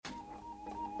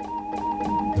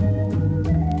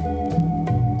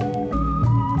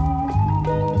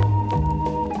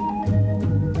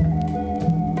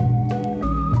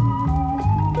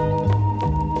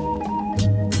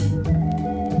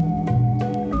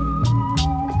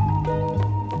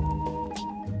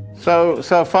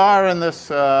So far in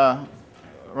this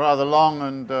rather long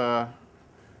and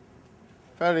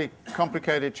fairly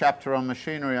complicated chapter on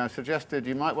machinery, I suggested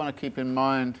you might want to keep in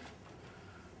mind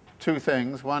two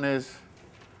things. One is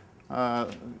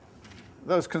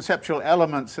those conceptual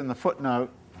elements in the footnote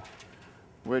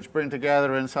which bring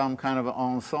together in some kind of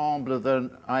ensemble the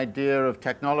idea of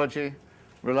technology,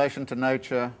 relation to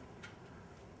nature,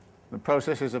 the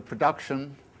processes of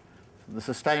production, the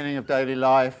sustaining of daily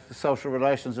life, the social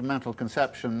relations and mental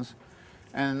conceptions,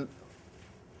 and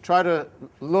try to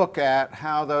look at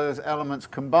how those elements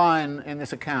combine in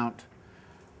this account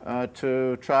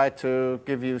to try to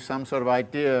give you some sort of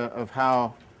idea of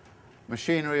how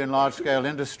machinery and large-scale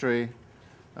industry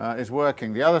is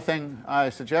working. The other thing I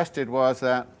suggested was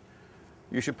that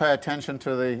you should pay attention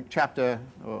to the chapter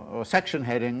or section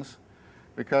headings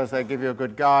because they give you a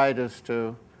good guide as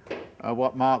to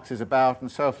what Marx is about.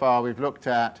 And so far we've looked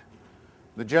at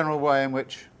the general way in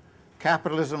which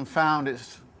capitalism found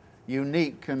its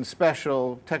unique and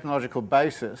special technological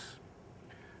basis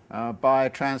by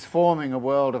transforming a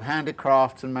world of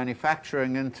handicrafts and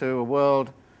manufacturing into a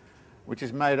world which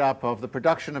is made up of the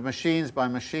production of machines by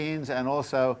machines and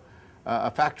also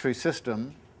a factory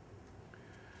system.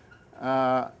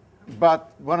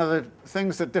 But one of the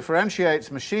things that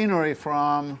differentiates machinery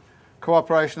from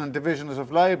cooperation and divisions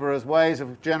of labor as ways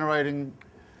of generating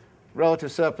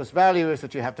relative surplus value is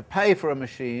that you have to pay for a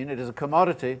machine. It is a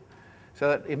commodity. So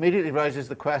that immediately raises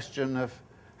the question of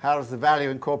how does the value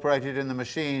incorporated in the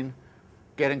machine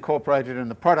get incorporated in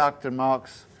the product, and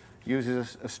Marx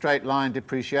uses a straight line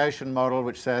depreciation model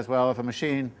which says, well, if a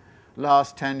machine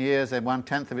lasts 10 years, then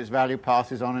 1/10 of its value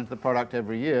passes on into the product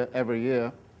every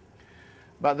year.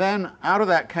 But then out of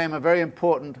that came a very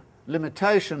important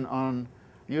limitation on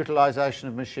utilization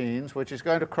of machines, which is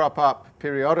going to crop up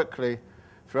periodically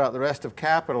throughout the rest of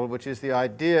Capital, which is the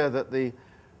idea that the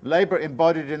labor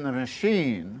embodied in the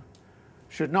machine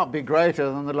should not be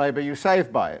greater than the labor you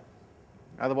save by it.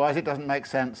 Otherwise, it doesn't make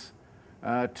sense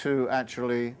to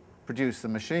actually produce the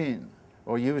machine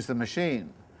or use the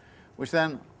machine, which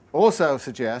then also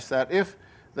suggests that if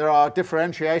there are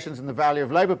differentiations in the value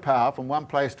of labor power from one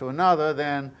place to another,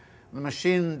 then the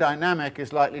machine dynamic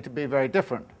is likely to be very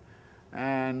different.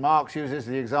 And Marx uses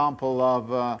the example of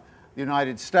the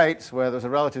United States, where there's a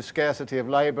relative scarcity of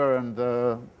labor and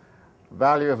the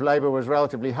value of labor was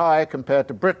relatively high compared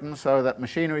to Britain, so that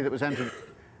machinery that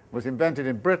was invented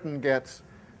in Britain gets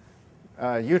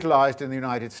utilized in the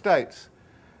United States.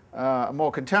 A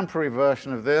more contemporary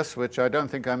version of this, which I don't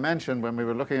think I mentioned when we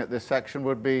were looking at this section,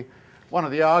 would be one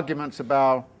of the arguments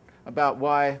about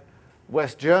why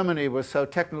West Germany was so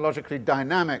technologically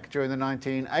dynamic during the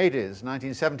 1970s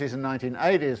and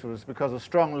 1980s was because of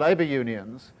strong labor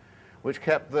unions, which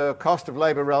kept the cost of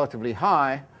labor relatively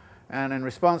high, and in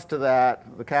response to that,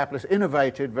 the capitalists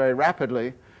innovated very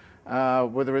rapidly,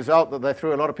 with the result that they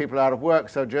threw a lot of people out of work,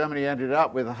 so Germany ended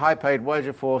up with a high-paid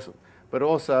wage force, but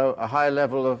also a high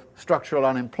level of structural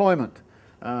unemployment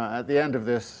at the end of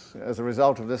this, as a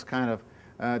result of this kind of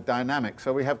dynamic.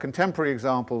 So we have contemporary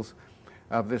examples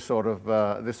of this sort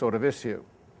of issue.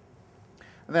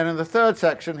 And then in the third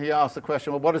section, he asks the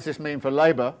question, well, what does this mean for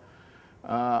labor?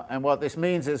 And what this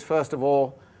means is, first of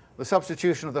all, the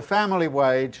substitution of the family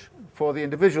wage for the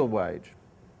individual wage,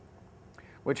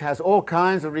 which has all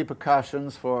kinds of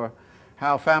repercussions for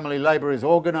how family labor is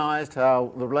organized,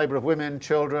 how the labor of women,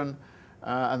 children,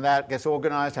 and that gets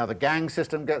organized, how the gang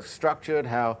system gets structured,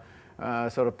 how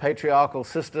sort of patriarchal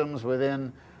systems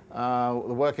within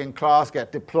the working class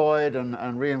get deployed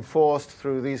and reinforced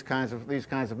through these kinds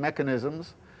of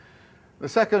mechanisms. The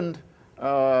second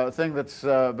thing that's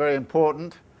very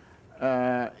important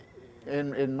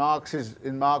in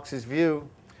Marx's view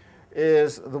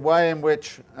is the way in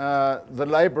which the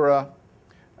laborer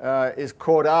is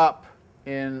caught up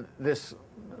in this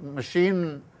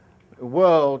machine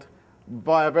world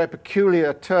by a very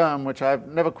peculiar term which I've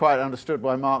never quite understood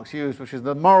why Marx used, which is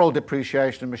the moral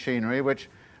depreciation of machinery, which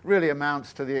really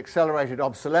amounts to the accelerated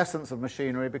obsolescence of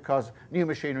machinery because new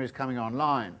machinery is coming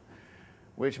online,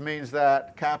 which means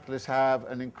that capitalists have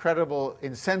an incredible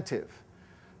incentive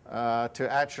to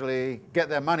actually get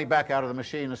their money back out of the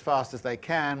machine as fast as they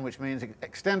can, which means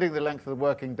extending the length of the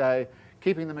working day,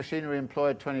 keeping the machinery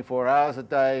employed 24 hours a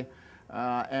day,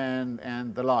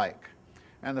 and the like.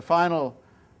 And the final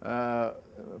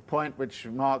point which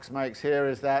Marx makes here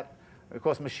is that, of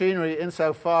course, machinery,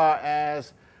 insofar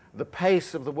as the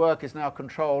pace of the work is now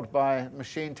controlled by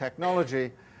machine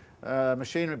technology,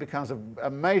 machinery becomes a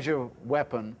major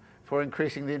weapon for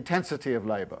increasing the intensity of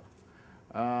labor,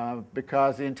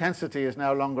 because the intensity is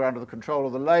no longer under the control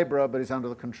of the laborer, but is under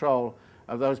the control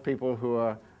of those people who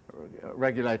are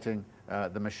regulating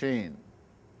the machine.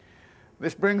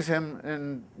 This brings him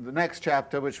in the next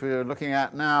chapter, which we are looking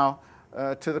at now,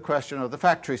 to the question of the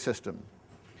factory system.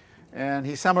 And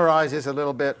he summarizes a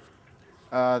little bit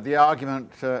the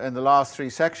argument in the last three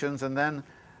sections, and then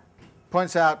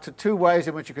points out to two ways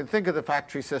in which you can think of the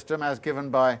factory system as given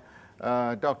by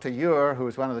Dr. Ure, who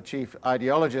was one of the chief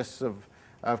ideologists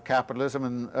of capitalism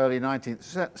in the early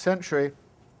 19th century,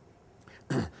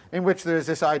 in which there is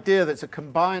this idea that it's a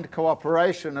combined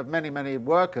cooperation of many, many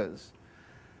workers.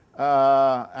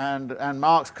 And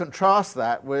Marx contrasts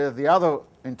that with the other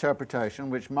interpretation,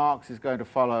 which Marx is going to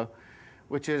follow,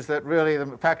 which is that really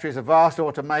the factory is a vast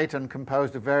automaton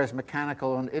composed of various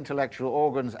mechanical and intellectual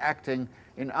organs acting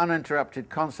in uninterrupted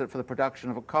concert for the production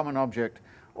of a common object,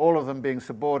 all of them being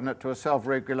subordinate to a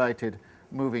self-regulated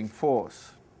moving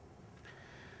force.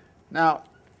 Now,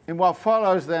 in what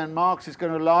follows then, Marx is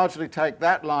going to largely take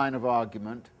that line of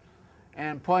argument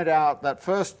and point out that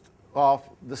first off,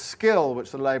 the skill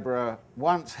which the labourer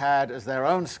once had as their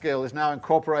own skill is now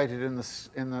incorporated in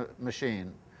the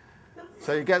machine.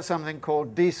 So you get something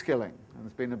called de-skilling. And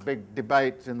there's been a big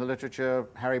debate in the literature,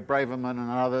 Harry Braverman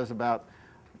and others, about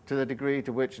to the degree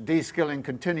to which de-skilling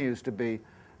continues to be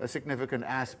a significant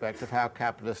aspect of how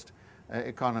capitalist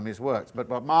economies works. But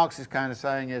what Marx is kind of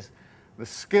saying is the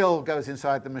skill goes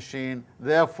inside the machine,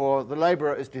 therefore the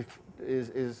labourer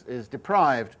is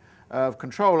deprived of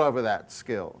control over that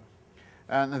skill.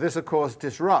 And this, of course,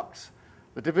 disrupts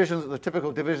the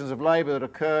typical divisions of labour that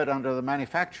occurred under the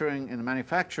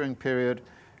manufacturing period,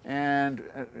 and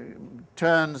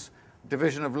turns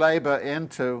division of labour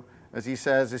into, as he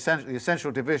says, the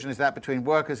essential division is that between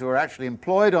workers who are actually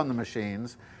employed on the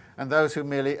machines and those who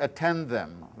merely attend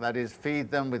them, that is, feed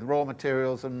them with raw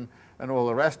materials and all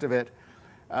the rest of it,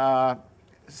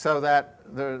 so that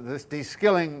this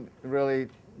de-skilling really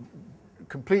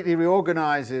completely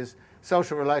reorganizes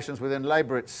social relations within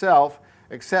labour itself,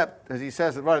 except, as he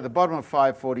says right at the bottom of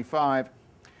 545,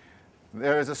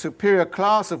 there is a superior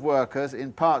class of workers,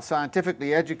 in part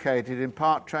scientifically educated, in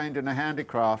part trained in a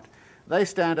handicraft. They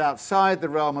stand outside the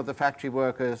realm of the factory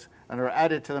workers and are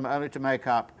added to them only to make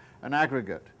up an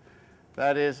aggregate.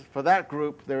 That is, for that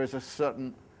group, there is a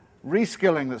certain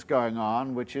reskilling that's going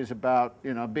on, which is about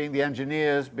being the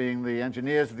engineers of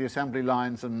the assembly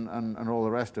lines and all the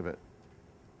rest of it.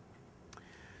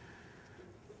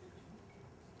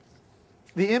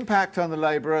 The impact on the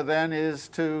labourer then is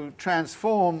to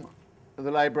transform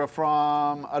the labourer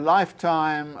from a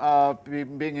lifetime of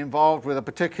being involved with a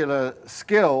particular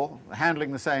skill,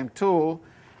 handling the same tool,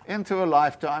 into a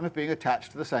lifetime of being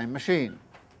attached to the same machine.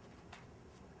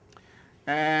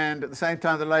 And at the same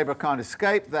time, the labourer can't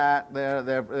escape that.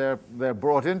 They're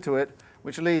brought into it,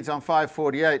 which leads on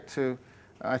 548 to,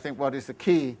 I think, what is the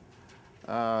key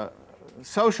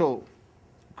social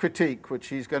critique which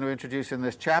he's going to introduce in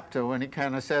this chapter, when he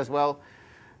kind of says, well,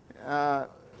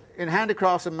 in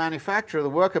handicrafts and manufacture, the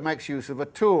worker makes use of a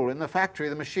tool. In the factory,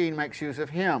 the machine makes use of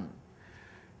him.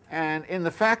 And in the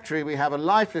factory, we have a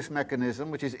lifeless mechanism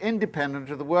which is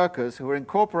independent of the workers, who are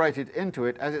incorporated into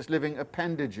it as its living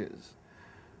appendages.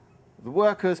 The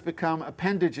workers become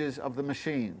appendages of the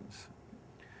machines.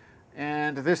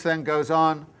 And this then goes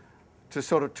on to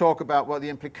sort of talk about what the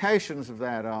implications of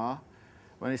that are,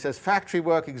 when he says factory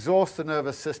work exhausts the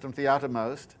nervous system to the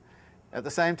uttermost. At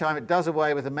the same time, it does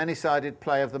away with the many-sided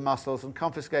play of the muscles and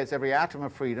confiscates every atom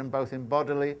of freedom, both in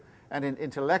bodily and in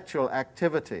intellectual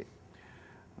activity.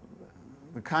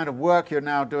 The kind of work you're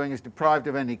now doing is deprived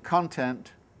of any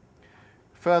content.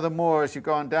 Furthermore, as you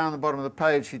go on down the bottom of the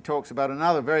page, he talks about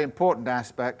another very important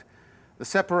aspect, the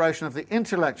separation of the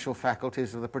intellectual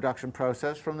faculties of the production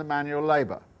process from the manual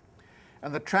labour,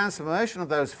 and the transformation of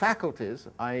those faculties,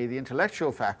 i.e. the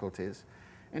intellectual faculties,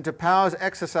 into powers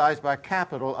exercised by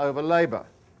capital over labour.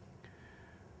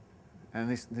 And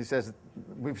he says,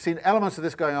 we've seen elements of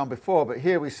this going on before, but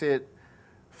here we see it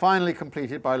finally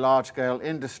completed by large-scale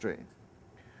industry.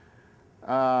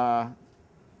 And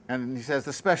he says,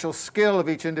 the special skill of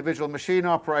each individual machine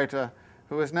operator,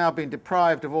 who has now been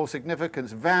deprived of all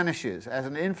significance, vanishes as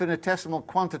an infinitesimal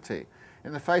quantity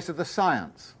in the face of the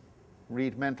science,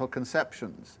 read mental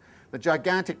conceptions, the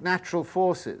gigantic natural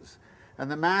forces, and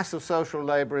the mass of social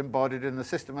labour embodied in the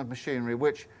system of machinery,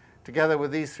 which, together with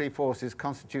these three forces,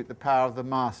 constitute the power of the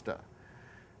master.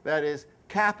 That is,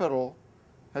 capital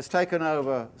has taken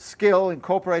over skill,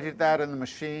 incorporated that in the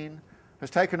machine, has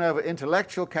taken over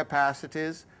intellectual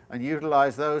capacities and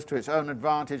utilised those to its own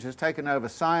advantage, has taken over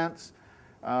science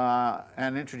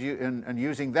and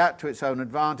using that to its own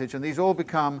advantage, and these all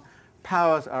become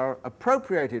powers, are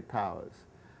appropriated powers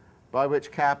by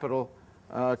which capital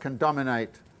can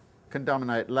dominate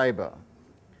labour.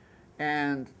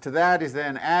 And to that is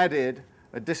then added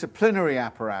a disciplinary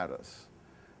apparatus.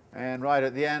 And right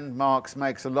at the end, Marx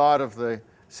makes a lot of the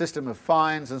system of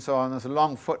fines and so on. There's a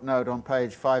long footnote on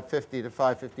page 550 to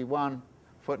 551,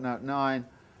 footnote 9,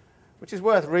 which is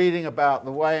worth reading about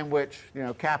the way in which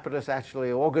capitalists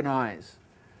actually organize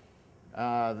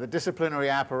the disciplinary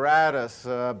apparatus,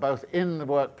 both in the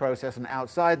work process and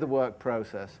outside the work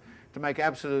process, to make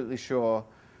absolutely sure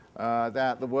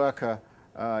that the worker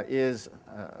is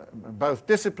both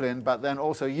disciplined, but then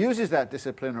also uses that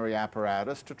disciplinary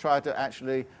apparatus to try to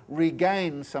actually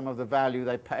regain some of the value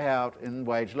they pay out in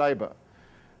wage labor.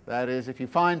 That is, if you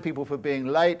fine people for being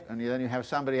late, and then you have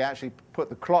somebody actually put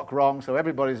the clock wrong so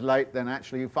everybody's late, then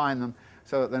actually you fine them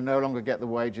so that they no longer get the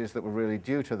wages that were really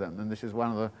due to them. And this is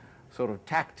one of the sort of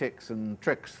tactics and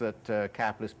tricks that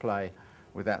capitalists play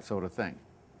with that sort of thing.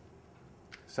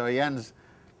 So he ends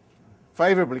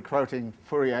favorably quoting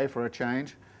Fourier for a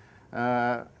change,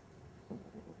 and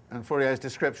Fourier's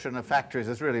description of factories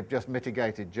as really just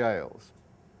mitigated jails.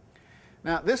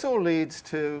 Now, this all leads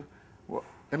to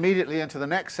immediately into the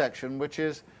next section, which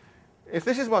is, if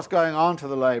this is what's going on to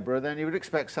the labourer, then you would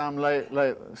expect some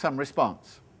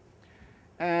response.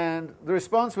 And the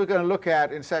response we're going to look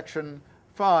at in section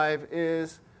 5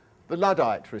 is the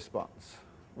Luddite response,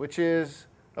 which is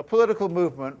a political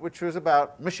movement which was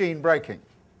about machine breaking,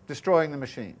 destroying the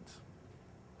machines.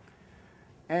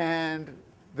 And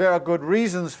there are good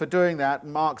reasons for doing that,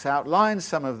 and Marx outlines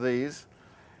some of these,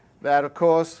 that of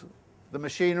course the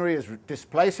machinery is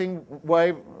displacing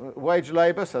wage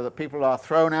labor so that people are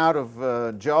thrown out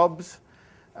of jobs.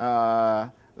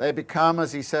 They become,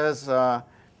 as he says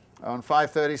on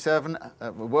 537,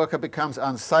 a worker becomes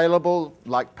unsaleable,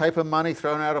 like paper money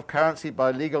thrown out of currency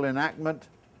by legal enactment.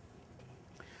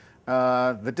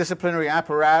 The disciplinary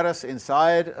apparatus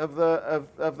inside of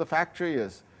the factory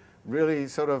is really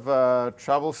sort of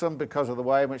troublesome because of the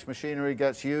way in which machinery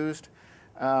gets used.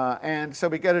 And so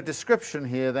we get a description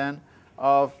here then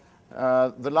of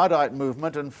the Luddite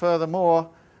movement, and furthermore,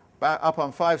 up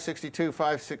on 562,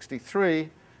 563,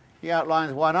 he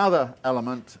outlines one other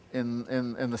element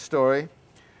in the story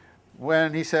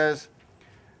when he says,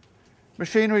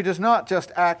 machinery does not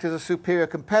just act as a superior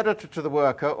competitor to the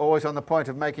worker, always on the point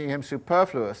of making him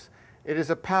superfluous. It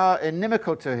is a power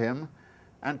inimical to him,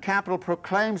 and capital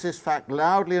proclaims this fact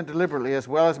loudly and deliberately, as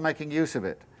well as making use of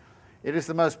it. It is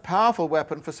the most powerful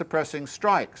weapon for suppressing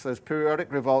strikes, those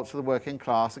periodic revolts of the working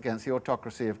class against the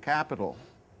autocracy of capital.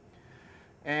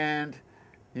 And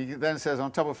he then says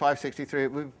on top of 563,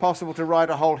 it would be possible to write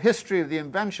a whole history of the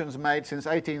inventions made since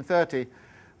 1830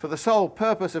 for the sole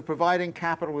purpose of providing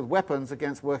capital with weapons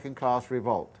against working class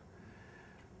revolt.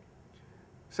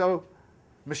 So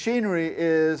machinery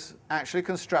is actually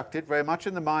constructed very much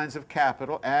in the minds of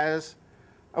capital as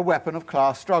a weapon of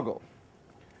class struggle.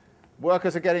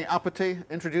 Workers are getting uppity,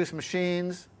 introduce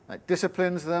machines, that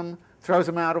disciplines them, throws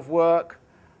them out of work,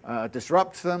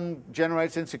 disrupts them,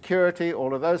 generates insecurity,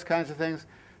 all of those kinds of things.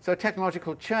 So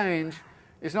technological change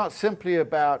is not simply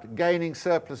about gaining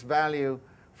surplus value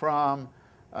from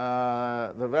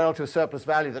the relative surplus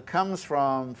value that comes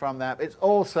from that. It's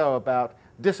also about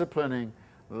disciplining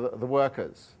the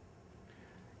workers.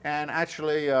 And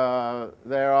actually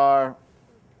there's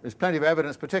plenty of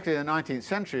evidence, particularly in the 19th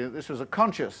century, that this was a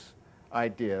conscious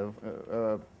idea.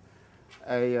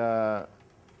 A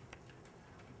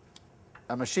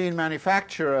machine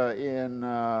manufacturer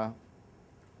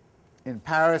in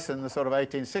Paris in the sort of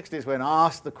 1860s, when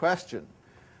asked the question,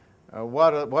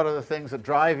 what are the things that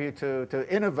drive you to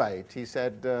innovate? He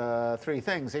said 3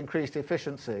 things: increased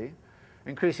efficiency,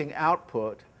 increasing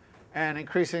output, and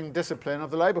increasing discipline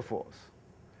of the labor force.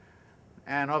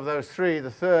 And of those 3,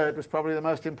 the third was probably the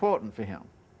most important for him.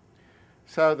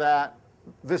 So that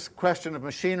this question of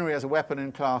machinery as a weapon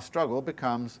in class struggle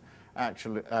becomes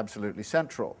actually absolutely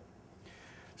central.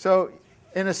 So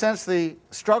in a sense, the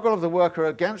struggle of the worker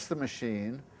against the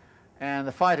machine and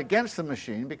the fight against the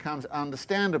machine becomes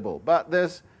understandable. But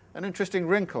there's an interesting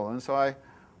wrinkle, and so I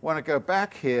want to go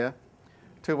back here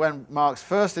to when Marx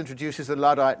first introduces the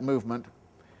Luddite movement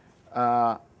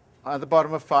at the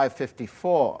bottom of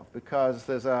 554, because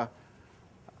there's an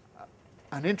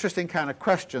interesting kind of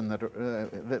question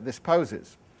that this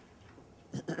poses.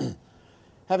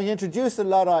 Having introduced the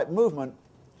Luddite movement,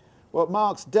 what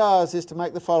Marx does is to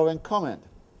make the following comment.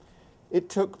 It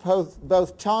took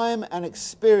both time and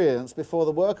experience before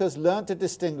the workers learnt to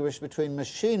distinguish between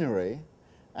machinery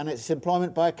and its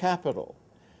employment by capital,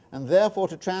 and therefore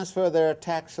to transfer their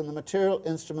attacks on the material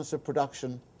instruments of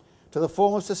production to the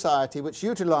form of society which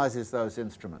utilizes those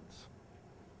instruments.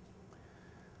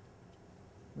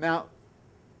 Now,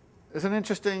 there's an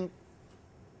interesting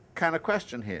kind of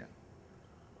question here.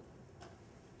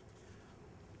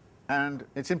 And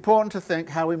it's important to think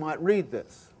how we might read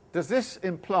this. Does this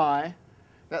imply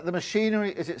that the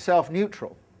machinery is itself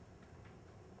neutral,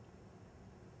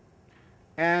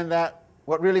 and that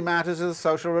what really matters is the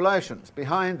social relations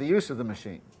behind the use of the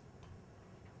machine?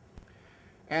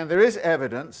 And there is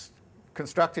evidence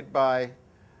constructed by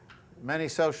many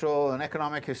social and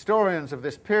economic historians of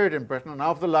this period in Britain and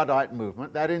of the Luddite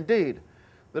movement that indeed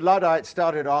the Luddites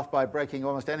started off by breaking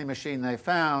almost any machine they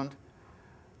found,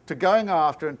 to going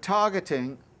after and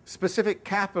targeting specific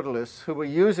capitalists who were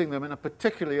using them in a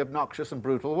particularly obnoxious and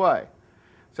brutal way.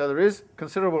 So there is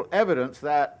considerable evidence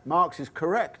that Marx is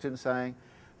correct in saying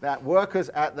that workers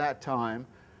at that time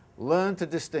learned to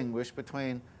distinguish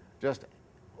between just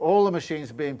all the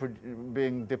machines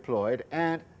being deployed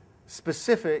and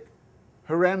specific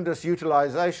horrendous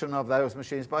utilization of those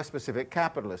machines by specific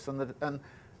capitalists. And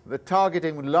the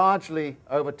targeting largely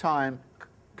over time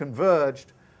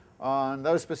converged on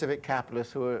those specific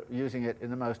capitalists who are using it in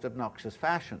the most obnoxious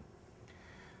fashion.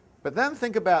 But then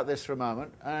think about this for a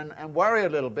moment and worry a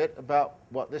little bit about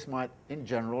what this might in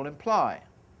general imply.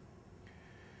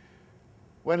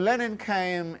 When Lenin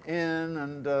came in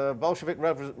and the Bolshevik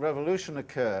revolution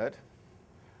occurred,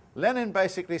 Lenin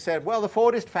basically said, well, the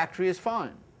Fordist factory is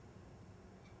fine.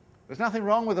 There's nothing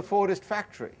wrong with the Fordist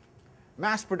factory.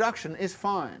 Mass production is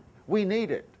fine. We need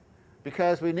it,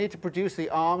 because we need to produce the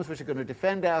arms which are going to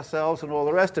defend ourselves and all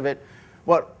the rest of it.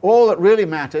 All that really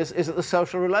matters is that the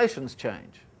social relations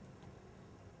change.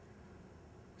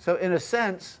 So in a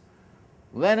sense,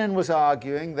 Lenin was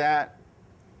arguing that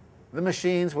the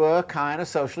machines were kind of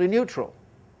socially neutral.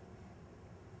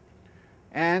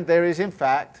 And there is, in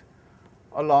fact,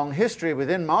 a long history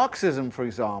within Marxism, for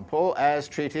example, as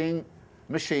treating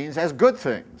machines as good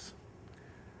things.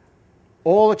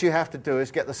 All that you have to do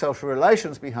is get the social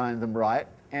relations behind them right,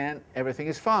 and everything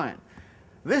is fine.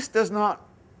 This does not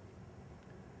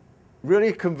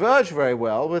really converge very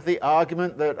well with the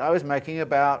argument that I was making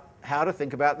about how to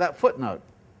think about that footnote.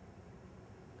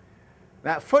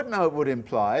 That footnote would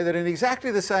imply that in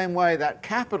exactly the same way that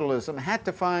capitalism had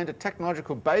to find a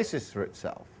technological basis for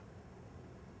itself,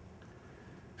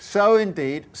 so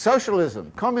indeed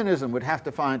socialism, communism would have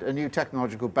to find a new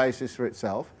technological basis for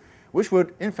itself, which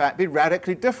would in fact be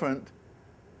radically different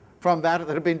from that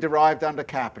had been derived under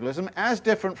capitalism, as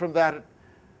different from that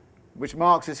which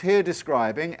Marx is here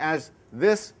describing as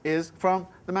this is from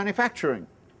the manufacturing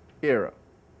era.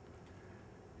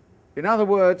 In other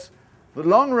words, the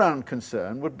long-run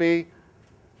concern would be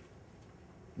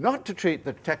not to treat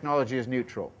the technology as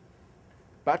neutral,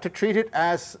 but to treat it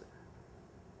as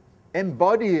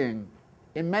embodying,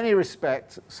 in many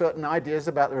respects, certain ideas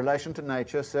about the relation to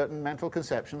nature, certain mental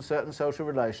conceptions, certain social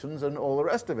relations, and all the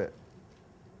rest of it.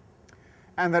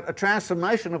 And that a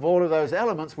transformation of all of those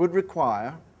elements would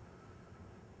require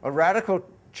a radical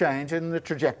change in the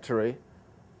trajectory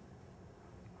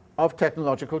of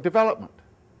technological development.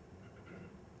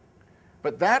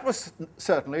 But that was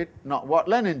certainly not what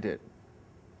Lenin did.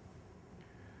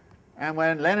 And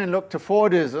when Lenin looked to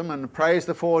Fordism and praised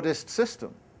the Fordist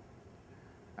system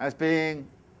as being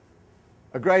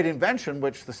a great invention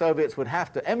which the Soviets would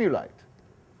have to emulate,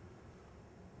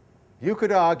 you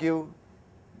could argue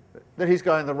that he's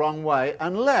going the wrong way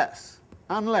unless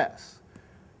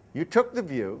you took the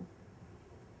view,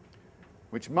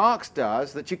 which Marx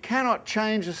does, that you cannot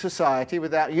change a society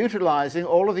without utilizing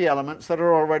all of the elements that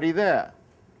are already there.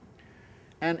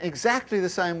 And exactly the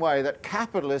same way that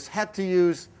capitalists had to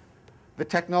use the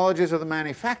technologies of the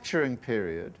manufacturing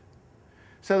period,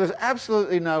 so there's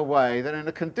absolutely no way that in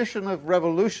a condition of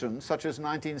revolution, such as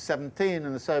 1917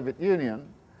 in the Soviet Union,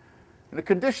 in a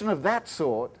condition of that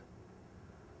sort,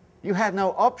 you had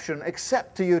no option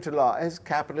except to utilize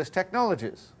capitalist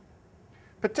technologies,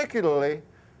 particularly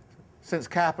since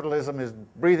capitalism is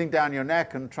breathing down your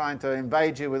neck and trying to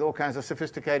invade you with all kinds of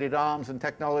sophisticated arms and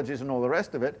technologies and all the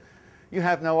rest of it. You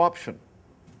have no option.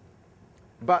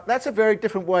 But that's a very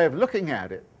different way of looking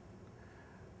at it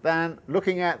than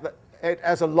looking at it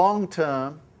as a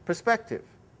long-term perspective.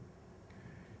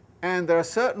 And there are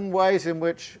certain ways in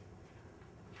which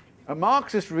a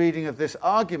Marxist reading of this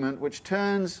argument, which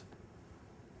turns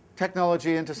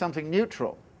technology into something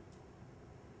neutral,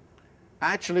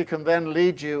 actually can then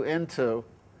lead you into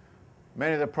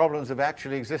many of the problems of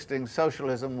actually existing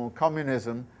socialism or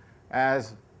communism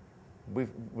as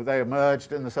they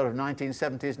emerged in the sort of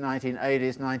 1970s,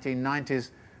 1980s,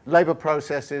 1990s, labor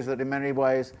processes that in many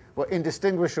ways were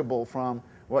indistinguishable from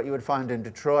what you would find in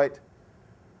Detroit,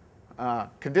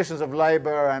 conditions of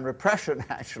labor and repression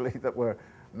actually that were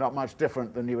not much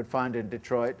different than you would find in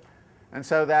Detroit. And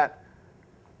so that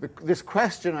this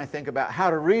question, I think, about how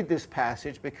to read this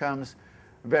passage becomes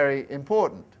very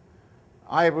important.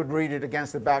 I would read it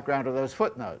against the background of those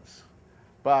footnotes.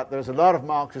 But there's a lot of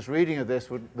Marxist reading of this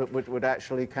which would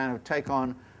actually kind of take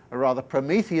on a rather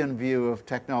Promethean view of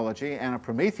technology and a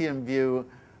Promethean view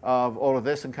of all of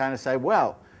this and kind of say,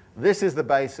 well, this is the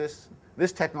basis,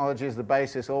 this technology is the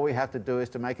basis, all we have to do is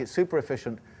to make it super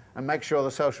efficient and make sure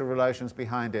the social relations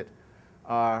behind it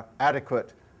are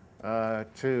adequate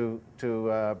to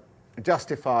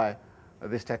justify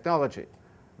this technology.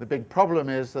 The big problem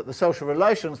is that the social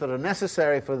relations that are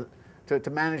necessary to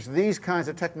manage these kinds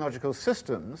of technological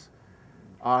systems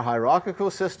are hierarchical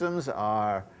systems,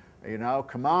 are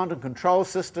command and control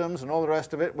systems and all the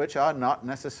rest of it, which are not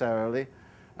necessarily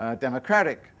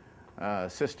democratic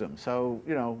systems. So,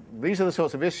 these are the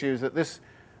sorts of issues that this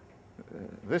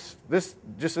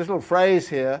little phrase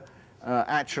here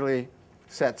actually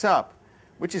sets up,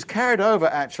 which is carried over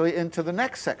actually into the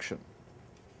next section.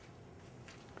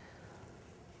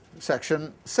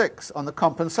 Section 6 on the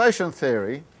compensation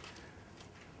theory,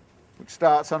 which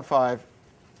starts on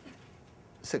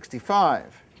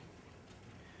 565.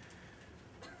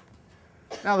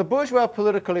 Now, the bourgeois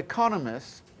political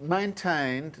economists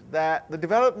maintained that the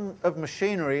development of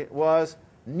machinery was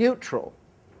neutral.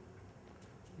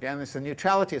 Again, this is a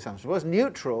neutrality assumption. It was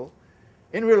neutral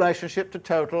in relationship to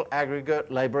total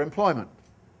aggregate labor employment.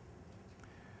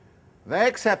 They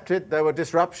accepted there were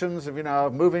disruptions of,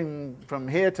 moving from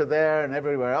here to there and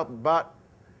everywhere else, but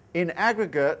in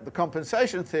aggregate, the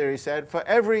compensation theory said for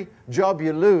every job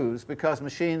you lose because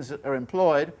machines are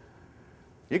employed,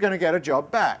 you're going to get a job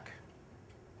back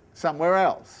somewhere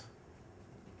else.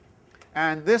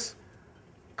 And this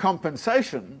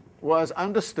compensation was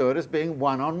understood as being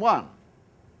one-on-one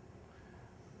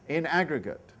in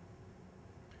aggregate.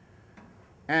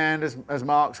 And as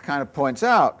Marx kind of points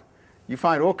out, you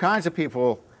find all kinds of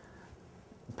people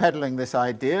peddling this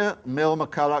idea, Mill,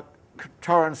 McCulloch,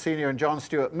 Torrance Sr. and John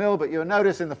Stuart Mill, but you'll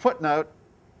notice in the footnote,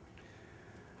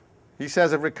 he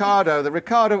says of Ricardo that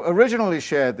Ricardo originally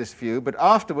shared this view, but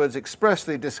afterwards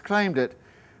expressly disclaimed it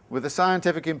with the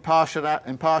scientific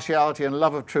impartiality and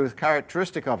love of truth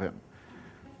characteristic of him.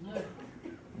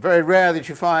 Very rare that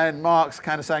you find Marx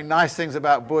kind of saying nice things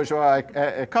about bourgeois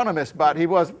economists, but he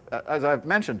was, as I've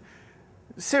mentioned,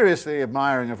 seriously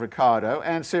admiring of Ricardo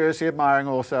and seriously admiring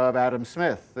also of Adam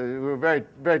Smith, who were very,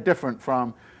 very different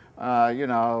from,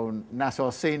 Nassau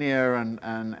Senior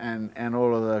and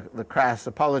all of the crass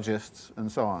apologists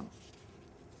and so on.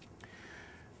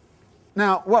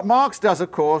 Now, what Marx does,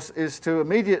 of course, is to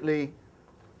immediately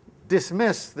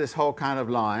dismiss this whole kind of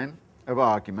line of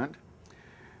argument.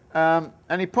 And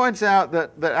he points out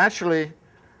that actually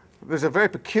there's a very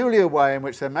peculiar way in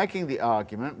which they're making the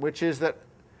argument, which is that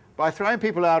by throwing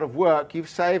people out of work, you've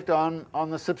saved on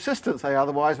the subsistence they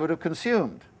otherwise would have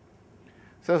consumed.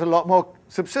 So there's a lot more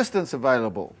subsistence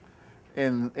available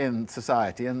in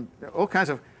society, and all kinds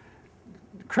of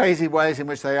crazy ways in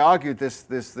which they argued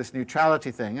this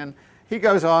neutrality thing. And he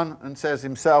goes on and says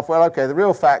himself, well, okay, the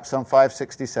real facts on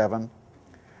 567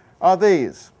 are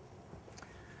these.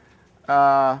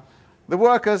 The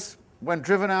workers, when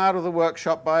driven out of the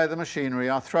workshop by the machinery,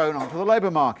 are thrown onto the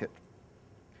labour market.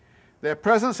 Their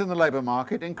presence in the labour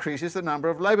market increases the number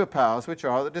of labour powers which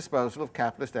are at the disposal of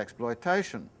capitalist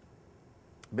exploitation.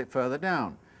 A bit further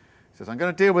down, he says, I'm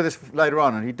going to deal with this later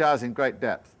on, and he does in great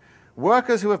depth.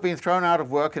 Workers who have been thrown out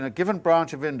of work in a given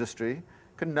branch of industry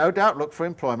can no doubt look for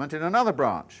employment in another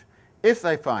branch. If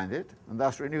they find it, and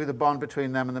thus renew the bond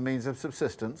between them and the means of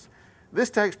subsistence, this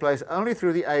takes place only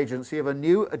through the agency of a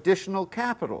new additional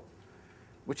capital,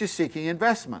 which is seeking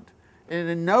investment, and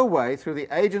in no way through the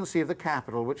agency of the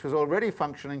capital which was already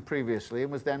functioning previously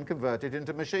and was then converted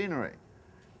into machinery.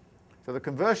 So the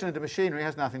conversion into machinery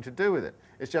has nothing to do with it.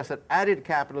 It's just that added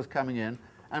capital is coming in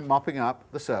and mopping up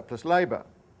the surplus labour.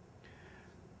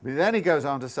 But then he goes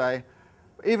on to say,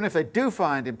 even if they do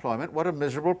find employment, what a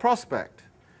miserable prospect.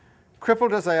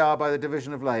 Crippled as they are by the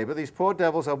division of labour, these poor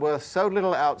devils are worth so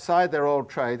little outside their old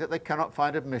trade that they cannot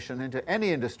find admission into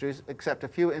any industries except a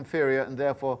few inferior and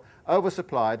therefore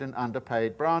oversupplied and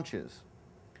underpaid branches.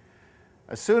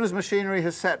 As soon as machinery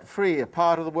has set free a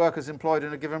part of the workers employed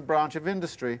in a given branch of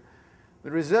industry, the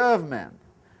reserve men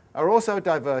are also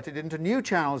diverted into new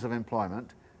channels of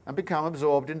employment and become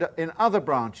absorbed in other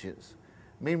branches.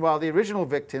 Meanwhile, the original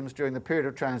victims during the period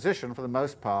of transition, for the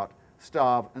most part,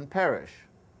 starve and perish.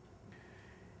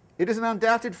 It is an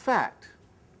undoubted fact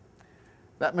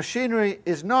that machinery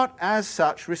is not as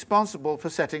such responsible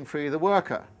for setting free the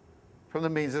worker from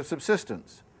the means of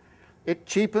subsistence. It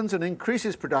cheapens and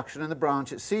increases production in the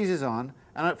branch it seizes on,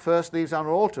 and at first leaves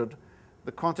unaltered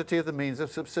the quantity of the means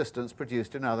of subsistence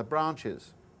produced in other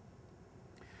branches.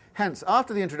 Hence,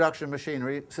 after the introduction of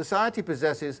machinery, society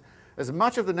possesses as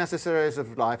much of the necessaries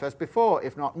of life as before,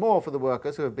 if not more, for the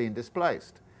workers who have been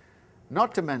displaced,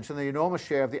 not to mention the enormous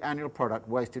share of the annual product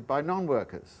wasted by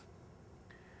non-workers.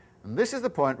 And this is the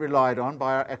point relied on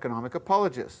by our economic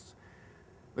apologists.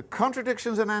 The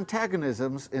contradictions and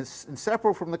antagonisms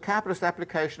inseparable from the capitalist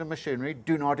application of machinery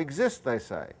do not exist, they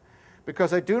say,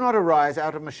 because they do not arise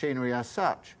out of machinery as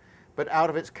such, but out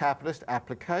of its capitalist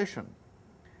application.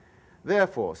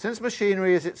 Therefore, since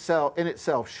machinery is in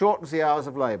itself shortens the hours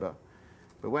of labour,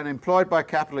 but when employed by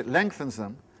capital it lengthens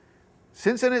them,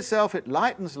 since in itself it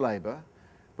lightens labour,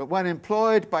 but when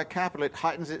employed by capital it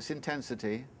heightens its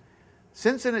intensity,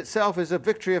 since in itself is a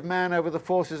victory of man over the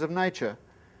forces of nature,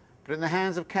 but in the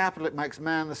hands of capital it makes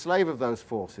man the slave of those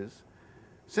forces,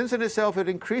 since in itself it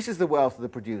increases the wealth of the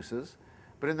producers,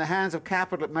 but in the hands of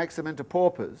capital it makes them into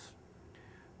paupers,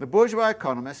 the bourgeois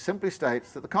economist simply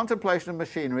states that the contemplation of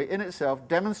machinery in itself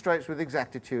demonstrates with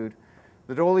exactitude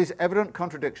that all these evident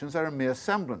contradictions are a mere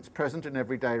semblance present in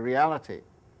everyday reality.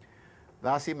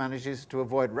 Thus he manages to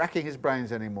avoid racking his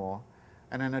brains anymore,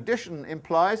 and in addition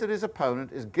implies that his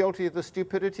opponent is guilty of the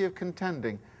stupidity of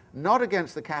contending not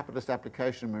against the capitalist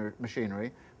application of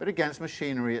machinery, but against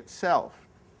machinery itself.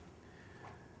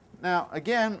 Now,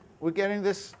 again, we're getting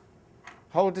this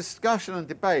whole discussion and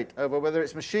debate over whether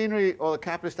it's machinery or the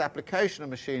capitalist application of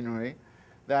machinery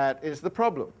that is the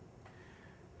problem.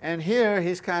 And here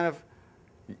he's kind of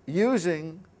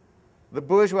using the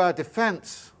bourgeois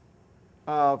defense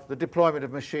of the deployment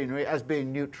of machinery as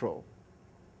being neutral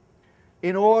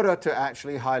in order to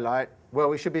actually highlight where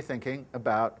we should be thinking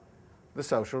about the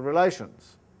social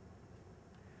relations.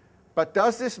 But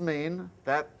does this mean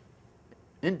that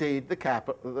indeed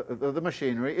the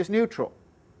machinery is neutral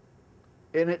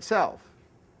in itself?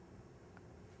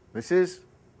 This is,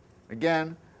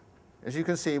 again, as you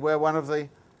can see, where one of the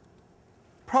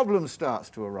problems starts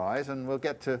to arise, and we'll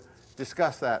get to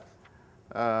discuss that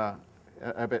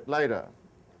a bit later.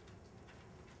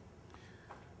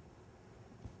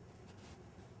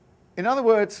 In other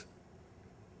words,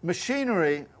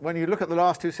 machinery, when you look at the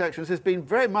last two sections, has been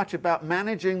very much about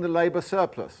managing the labour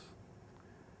surplus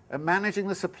and managing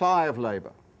the supply of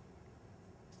labour.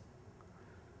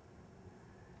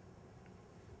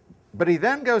 But he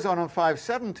then goes on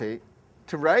 570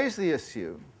 to raise the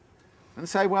issue and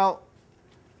say, well,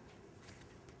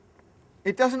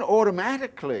 it doesn't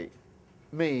automatically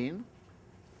mean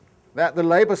that the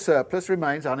labour surplus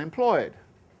remains unemployed.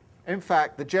 In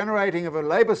fact, the generating of a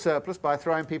labour surplus by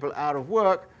throwing people out of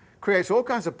work creates all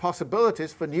kinds of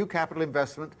possibilities for new capital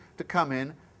investment to come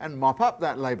in and mop up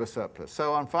that labour surplus.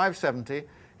 So on 570,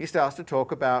 he starts to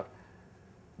talk about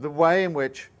the way in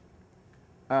which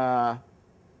having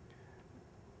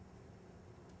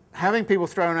people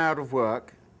thrown out of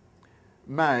work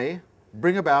may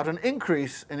bring about an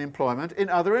increase in employment in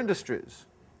other industries.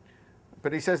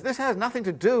 But he says this has nothing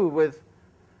to do with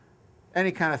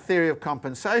any kind of theory of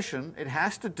compensation. It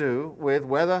has to do with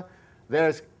whether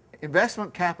there's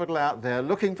investment capital out there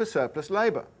looking for surplus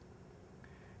labour.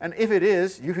 And if it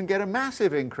is, you can get a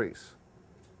massive increase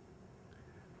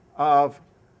of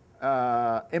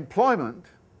employment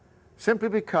simply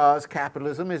because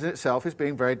capitalism in itself is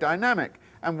being very dynamic.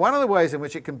 And one of the ways in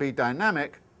which it can be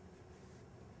dynamic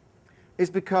is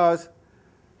because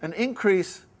an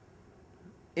increase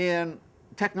in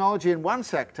technology in one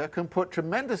sector can put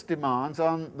tremendous demands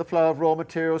on the flow of raw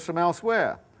materials from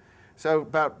elsewhere. So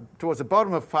about towards the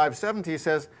bottom of 570 he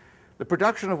says the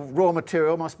production of raw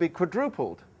material must be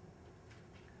quadrupled.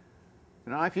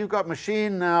 You know, if you've got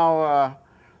machine now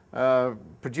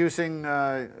producing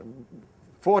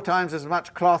 4 times as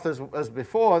much cloth as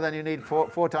before, then you need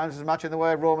four times as much in the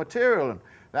way of raw material, and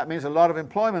that means a lot of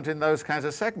employment in those kinds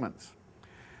of segments.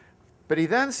 But he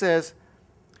then says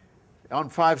on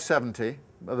 570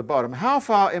 at the bottom, how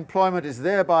far employment is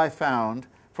thereby found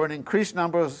for an increased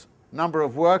number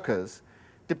of workers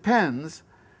depends,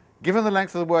 given the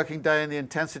length of the working day and the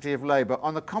intensity of labour,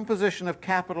 on the composition of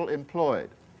capital employed.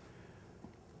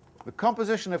 The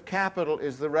composition of capital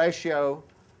is the ratio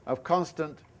of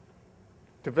constant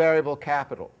to variable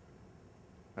capital,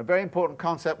 a very important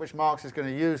concept which Marx is going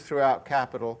to use throughout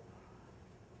Capital,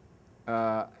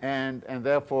 and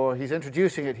therefore he's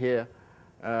introducing it here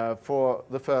for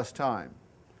the first time.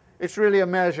 It's really a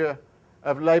measure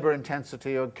of labour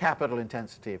intensity or capital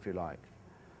intensity, if you like.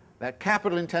 That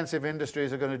capital-intensive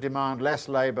industries are going to demand less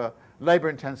labour,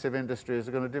 labour-intensive industries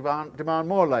are going to demand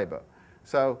more labour.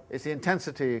 So it's the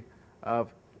intensity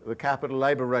of the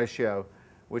capital-labour ratio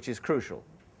which is crucial,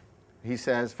 he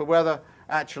says, for whether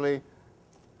actually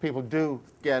people do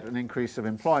get an increase of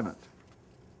employment.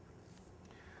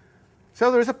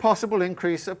 So there is a possible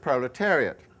increase of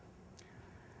proletariat.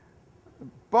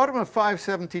 bottom of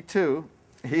 572,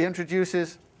 he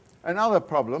introduces another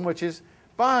problem, which is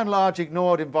by and large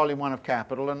ignored in Volume 1 of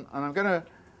Capital, and I'm going to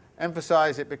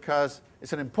emphasize it because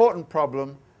it's an important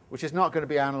problem which is not going to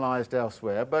be analyzed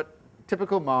elsewhere, but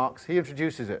typical Marx, he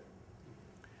introduces it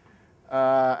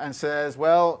and says,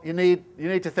 well, you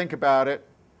need to think about it.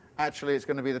 Actually, it's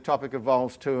going to be the topic of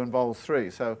Vols 2 and Vols 3,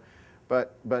 so,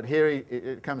 but here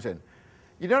it comes in.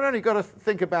 You don't only got to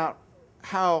think about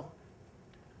how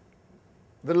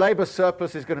the labour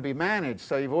surplus is going to be managed,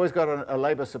 so you've always got a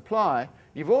labour supply.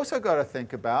 You've also got to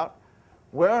think about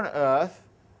where on earth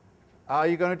are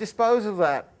you going to dispose of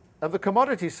that, of the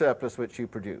commodity surplus which you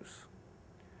produce?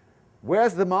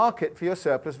 Where's the market for your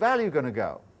surplus value going to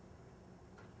go?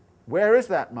 Where is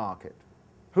that market?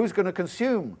 Who's going to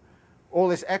consume all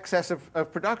this excess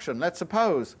of production? Let's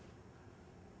suppose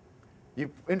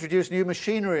you've introduced new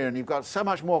machinery and you've got so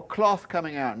much more cloth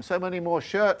coming out and so many more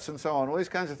shirts and so on, all these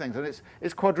kinds of things, and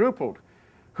it's quadrupled.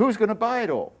 Who's going to buy it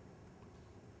all?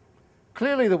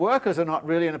 Clearly the workers are not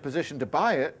really in a position to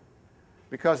buy it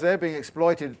because they're being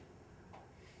exploited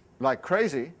like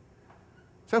crazy.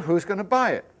 So who's going to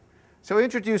buy it? So he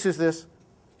introduces this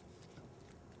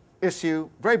issue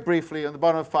very briefly on the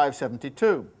bottom of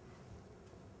 572.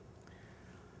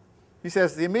 He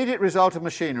says the immediate result of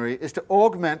machinery is to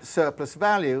augment surplus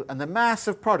value and the mass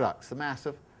of products, the mass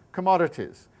of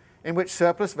commodities, in which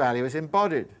surplus value is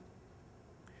embodied.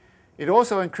 It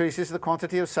also increases the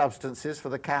quantity of substances for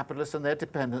the capitalists and their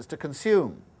dependents to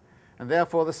consume, and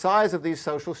therefore the size of these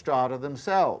social strata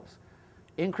themselves.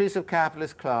 Increase of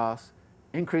capitalist class,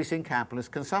 increasing capitalist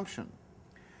consumption.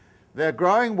 Their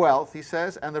growing wealth, he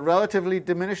says, and the relatively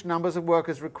diminished numbers of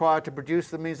workers required to produce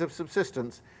the means of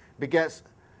subsistence begets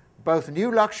both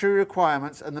new luxury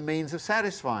requirements and the means of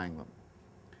satisfying them.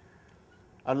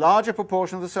 A larger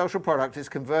proportion of the social product is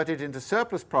converted into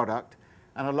surplus product,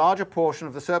 and a larger portion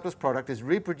of the surplus product is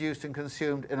reproduced and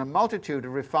consumed in a multitude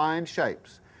of refined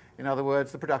shapes. In other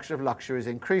words, the production of luxuries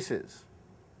increases.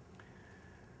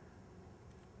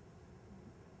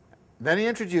 Then he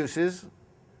introduces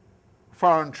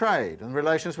foreign trade and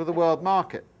relations with the world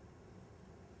market.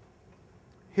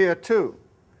 Here too,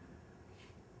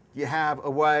 you have a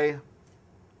way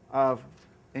of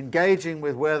engaging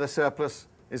with where the surplus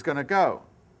is going to go,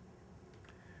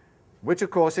 which of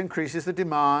course increases the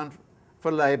demand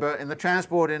for labour in the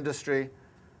transport industry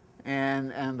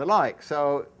and the like.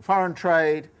 So foreign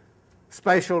trade,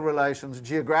 spatial relations,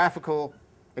 geographical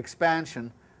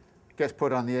expansion gets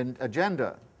put on the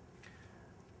agenda.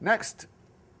 Next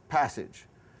passage.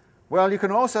 Well, you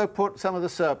can also put some of the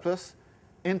surplus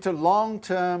into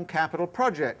long-term capital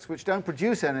projects which don't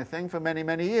produce anything for many,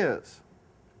 many years.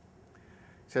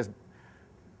 It says,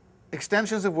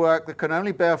 extensions of work that can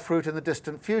only bear fruit in the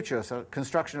distant future, so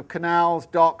construction of canals,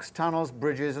 docks, tunnels,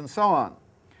 bridges, and so on.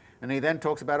 And he then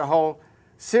talks about a whole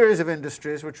series of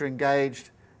industries which are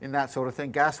engaged in that sort of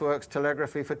thing: gasworks,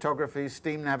 telegraphy, photography,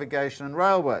 steam navigation, and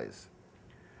railways.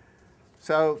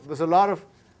 So there's a lot of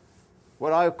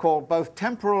what I would call both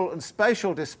temporal and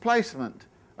spatial displacement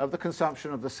of the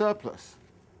consumption of the surplus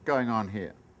going on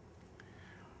here.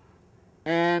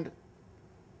 And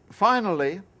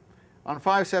finally, on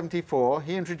 574,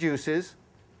 he introduces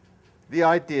the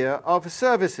idea of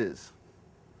services.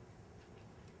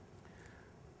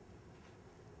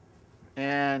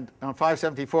 And on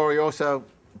 574, he also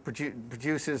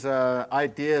produces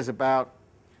ideas about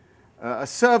a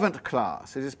servant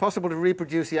class. It is possible to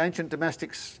reproduce the ancient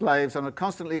domestic slaves on a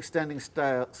constantly extending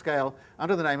scale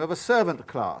under the name of a servant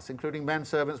class, including men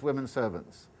servants, women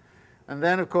servants. And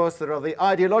then, of course, there are the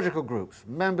ideological groups,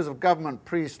 members of government,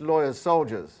 priests, lawyers,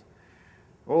 soldiers,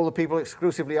 all the people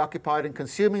exclusively occupied in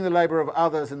consuming the labour of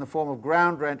others in the form of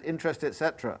ground rent, interest,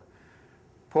 etc.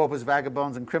 Paupers,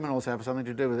 vagabonds, and criminals have something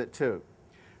to do with it too.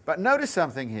 But notice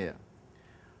something here.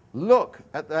 Look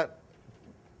at that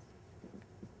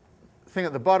thing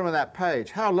at the bottom of that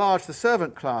page, how large the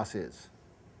servant class is.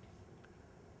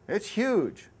 It's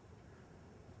huge.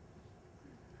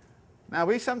 Now,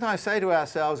 we sometimes say to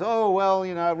ourselves, oh, well,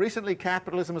 you know, recently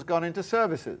capitalism has gone into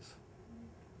services.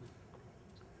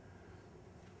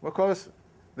 Well, of course,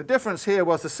 the difference here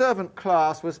was the servant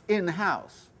class was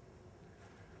in-house.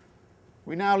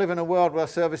 We now live in a world where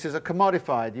services are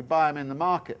commodified. You buy them in the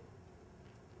market.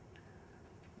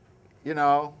 You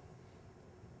know,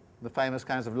 the famous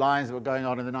kinds of lines that were going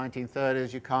on in the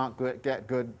 1930s, you can't get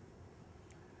good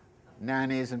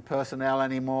nannies and personnel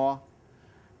anymore,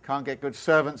 can't get good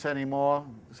servants anymore,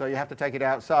 so you have to take it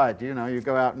outside. You know, you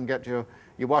go out and get your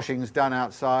washings done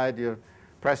outside, your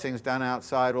pressing's done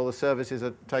outside, all the services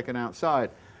are taken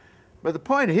outside. But the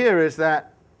point here is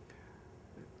that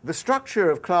the structure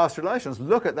of class relations,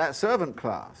 look at that servant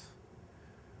class.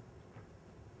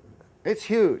 It's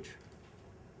huge.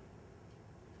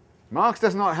 Marx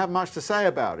does not have much to say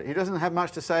about it. He doesn't have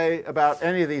much to say about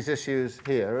any of these issues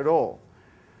here at all.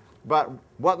 But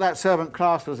what that servant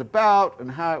class was about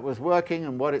and how it was working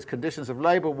and what its conditions of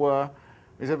labour were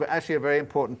is actually a very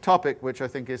important topic, which I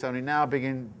think is only now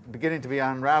beginning to be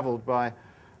unravelled by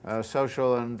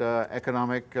social and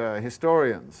economic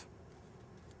historians.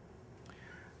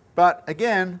 But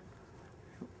again,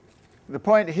 the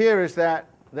point here is that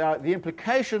the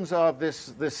implications of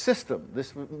this system,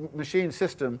 this machine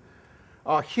system,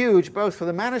 are huge, both for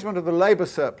the management of the labour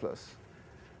surplus,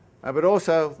 but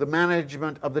also the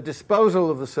management of the disposal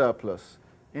of the surplus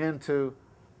into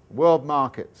world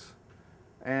markets.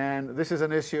 And this is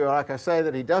an issue, like I say,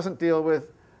 that he doesn't deal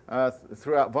with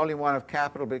throughout Volume 1 of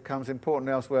Capital, but it becomes important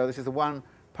elsewhere. This is the one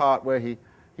part where he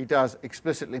does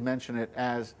explicitly mention it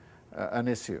as an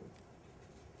issue.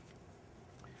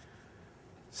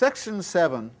 Section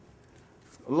 7,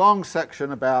 a long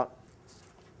section about,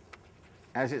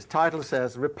 as its title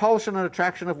says, repulsion and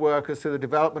attraction of workers through the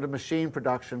development of machine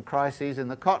production crises in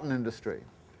the cotton industry.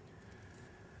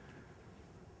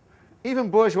 Even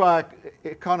bourgeois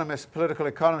economists, political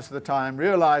economists at the time,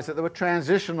 realized that there were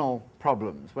transitional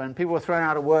problems. When people were thrown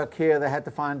out of work here, they had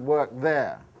to find work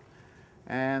there.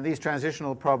 And these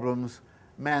transitional problems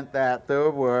meant that there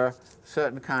were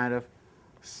certain kind of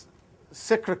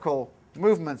cyclical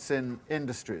movements in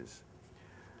industries.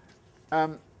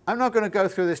 I'm not going to go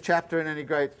through this chapter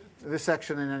in this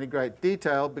section in any great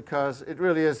detail, because it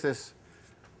really is this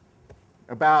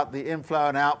about the inflow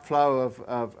and outflow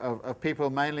of people,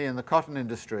 mainly in the cotton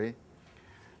industry.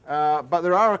 But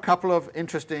there are a couple of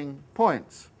interesting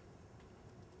points.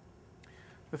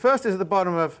 The first is at the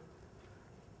bottom of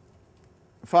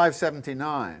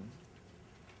 579.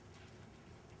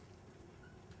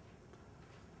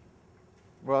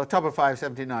 Well, the top of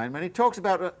 579, when he talks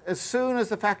about as soon as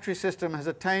the factory system has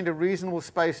attained a reasonable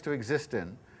space to exist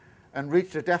in and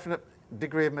reached a definite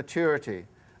degree of maturity,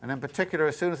 and in particular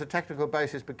as soon as the technical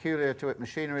basis peculiar to it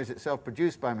machinery is itself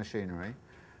produced by machinery,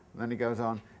 and then he goes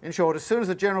on, in short, as soon as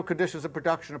the general conditions of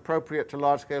production appropriate to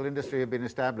large-scale industry have been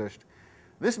established,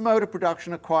 this mode of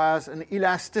production acquires an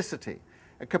elasticity,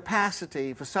 a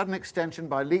capacity for sudden extension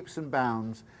by leaps and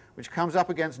bounds, which comes up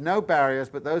against no barriers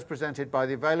but those presented by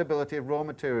the availability of raw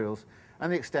materials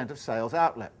and the extent of sales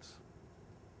outlets.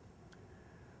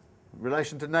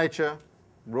 Relation to nature,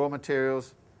 raw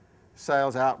materials,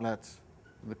 sales outlets,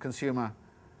 the consumer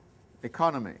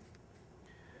economy.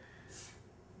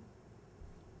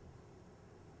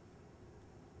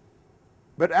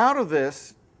 But out of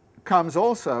this comes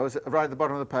also, right at the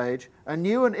bottom of the page, a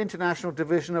new and international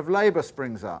division of labour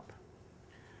springs up,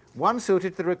 one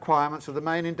suited to the requirements of the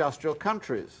main industrial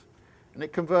countries, and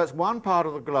it converts one part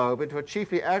of the globe into a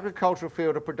chiefly agricultural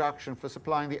field of production for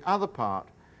supplying the other part,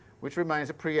 which remains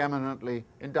a preeminently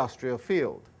industrial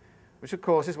field, which of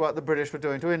course is what the British were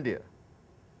doing to India.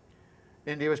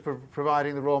 India was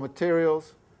providing the raw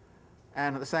materials,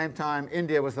 and at the same time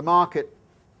India was the market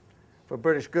for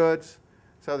British goods,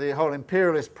 so the whole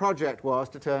imperialist project was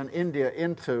to turn India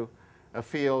into a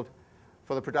field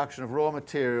for the production of raw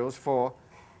materials for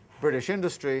British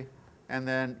industry, and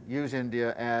then use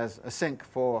India as a sink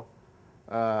for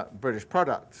British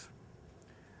products.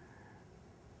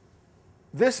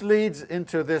 This leads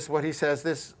into this, what he says,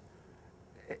 this,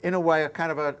 in a way, a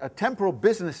kind of a temporal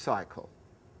business cycle,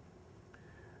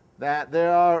 that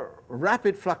there are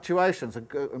rapid fluctuations,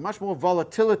 much more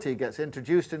volatility gets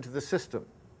introduced into the system.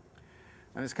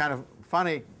 And it's kind of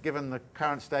funny, given the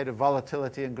current state of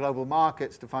volatility in global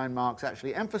markets, to find Marx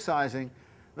actually emphasizing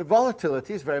that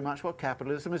volatility is very much what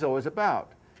capitalism is always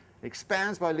about. It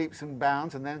expands by leaps and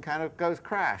bounds and then kind of goes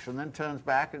crash and then turns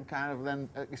back and kind of then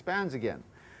expands again.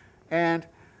 And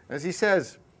as he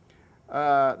says,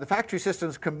 the factory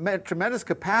system's tremendous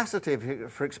capacity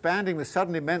for expanding with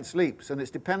sudden immense leaps and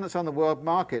its dependence on the world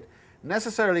market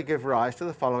necessarily give rise to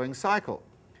the following cycle.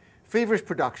 Feverish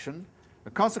production, a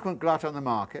consequent glut on the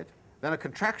market, then a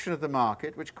contraction of the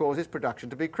market which causes production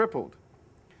to be crippled.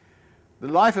 The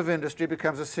life of industry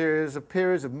becomes a series of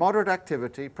periods of moderate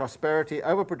activity, prosperity,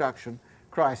 overproduction,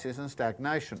 crisis, and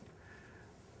stagnation.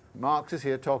 Marx is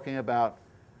here talking about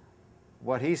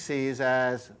what he sees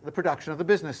as the production of the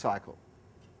business cycle.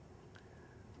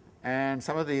 And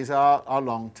some of these are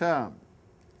long-term.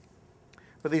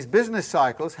 But these business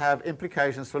cycles have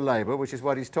implications for labour, which is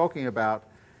what he's talking about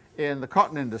in the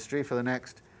cotton industry for the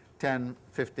next 10,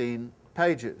 15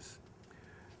 pages.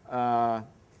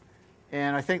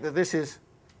 And I think that this is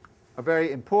a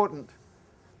very important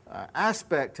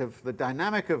aspect of the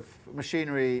dynamic of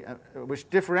machinery which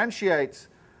differentiates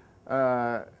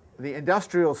the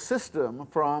industrial system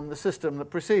from the system that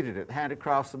preceded it.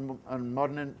 Handicrafts and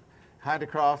modern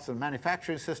handicrafts and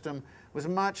manufacturing system was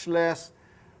much less,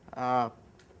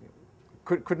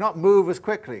 could not move as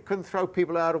quickly, couldn't throw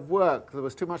people out of work. There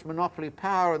was too much monopoly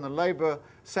power in the labor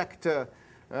sector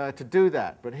to do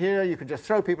that. But here you can just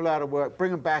throw people out of work,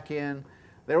 bring them back in.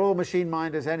 They're all machine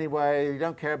minders anyway. You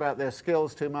don't care about their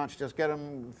skills too much. Just get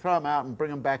them, throw them out and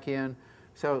bring them back in.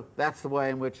 So that's the way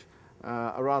in which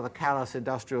a rather callous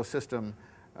industrial system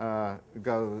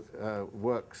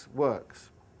works.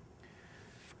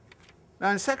 Now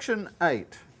in section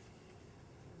 8,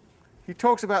 he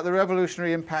talks about the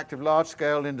revolutionary impact of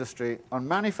large-scale industry on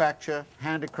manufacture,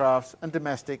 handicrafts, and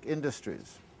domestic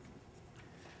industries.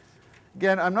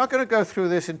 Again, I'm not going to go through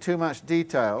this in too much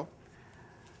detail,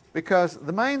 because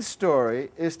the main story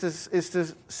is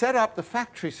to set up the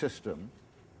factory system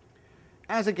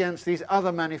as against these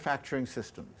other manufacturing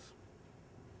systems.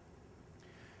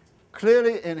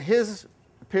 Clearly, in his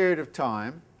period of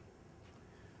time,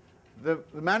 the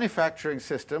manufacturing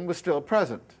system was still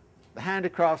present. The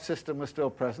handicraft system was still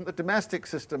present. The domestic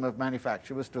system of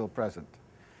manufacture was still present.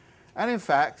 And in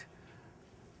fact,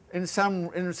 in some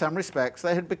respects,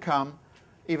 they had become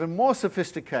even more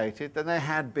sophisticated than they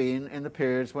had been in the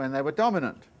periods when they were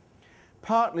dominant,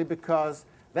 partly because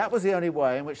that was the only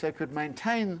way in which they could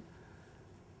maintain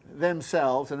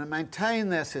themselves and maintain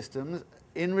their systems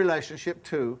in relationship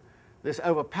to this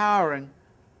overpowering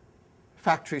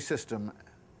factory system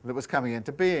that was coming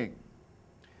into being.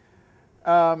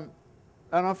 And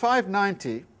on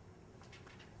 590,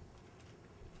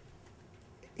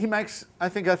 he makes, I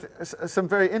think, some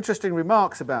very interesting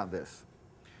remarks about this.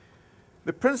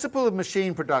 The principle of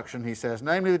machine production, he says,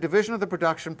 namely the division of the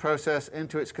production process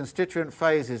into its constituent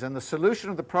phases and the solution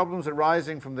of the problems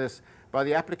arising from this by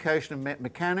the application of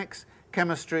mechanics,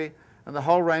 chemistry, and the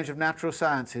whole range of natural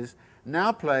sciences,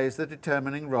 now plays the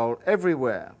determining role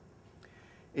everywhere.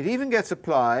 It even gets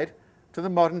applied to the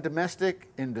modern domestic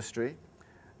industry,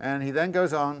 and he then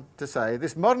goes on to say,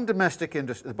 this modern domestic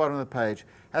industry, at the bottom of the page,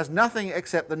 has nothing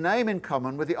except the name in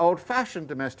common with the old-fashioned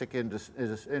domestic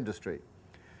industry,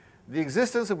 the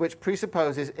existence of which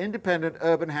presupposes independent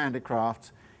urban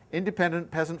handicrafts, independent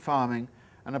peasant farming,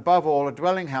 and above all, a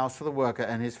dwelling house for the worker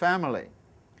and his family.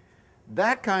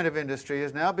 That kind of industry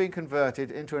is now being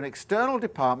converted into an external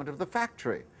department of the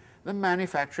factory, the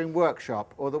manufacturing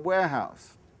workshop or the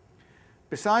warehouse.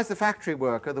 Besides the factory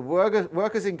worker, the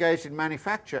workers engaged in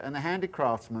manufacture and the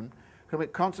handicraftsmen, whom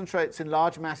it concentrates in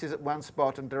large masses at one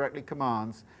spot and directly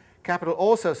commands, capital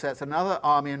also sets another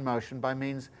army in motion by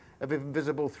means of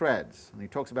invisible threads. And he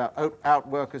talks about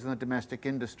outworkers in the domestic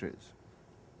industries.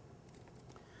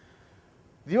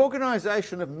 The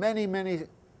organization of many, many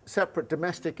separate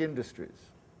domestic industries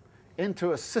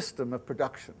into a system of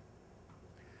production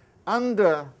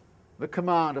under the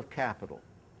command of capital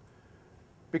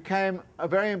became a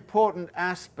very important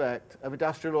aspect of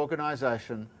industrial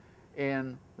organization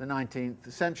in the 19th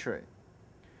century.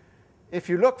 If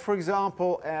you look, for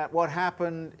example, at what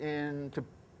happened in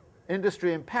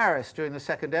industry in Paris during the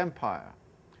Second Empire,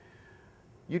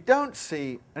 you don't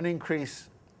see an increase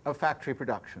of factory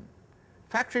production.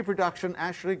 Factory production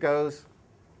actually goes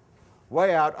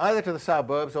way out, either to the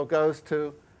suburbs or goes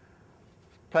to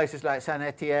places like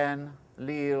Saint-Étienne,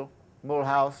 Lille,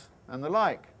 Mulhouse, and the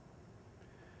like.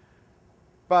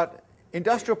 But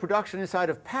industrial production inside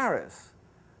of Paris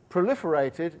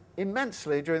proliferated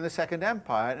immensely during the Second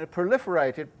Empire, and it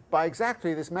proliferated by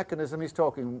exactly this mechanism he's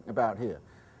talking about here.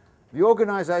 The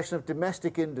organization of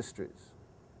domestic industries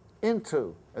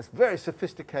into a very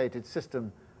sophisticated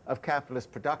system of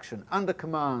capitalist production under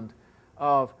command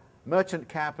of merchant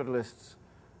capitalists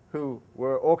who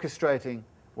were orchestrating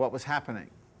what was happening.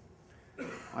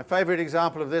 My favorite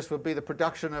example of this would be the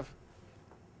production of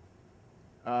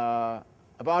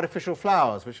artificial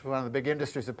flowers, which was one of the big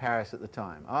industries of Paris at the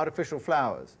time. Artificial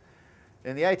flowers.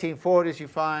 In the 1840s, you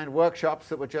find workshops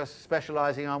that were just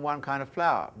specializing on one kind of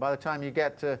flower. By the time you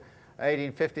get to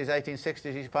 1850s,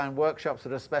 1860s, you find workshops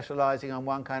that are specializing on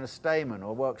one kind of stamen,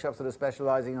 or workshops that are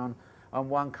specializing on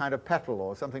one kind of petal,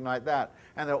 or something like that.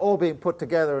 And they're all being put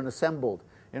together and assembled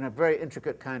in a very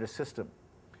intricate kind of system.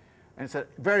 And it's a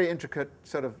very intricate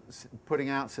sort of putting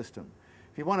out system.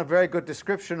 If you want a very good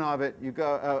description of it, you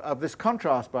go of this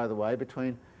contrast, by the way,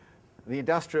 between the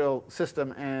industrial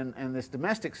system and this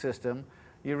domestic system,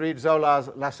 you read Zola's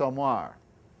L'Assommoir,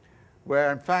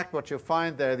 where in fact what you'll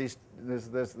find there,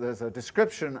 there's a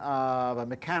description of a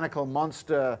mechanical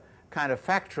monster kind of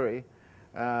factory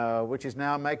which is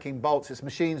now making bolts. It's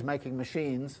machines making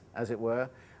machines, as it were,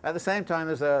 at the same time,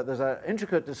 there's an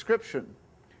intricate description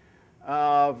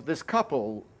of this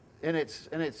couple in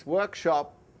its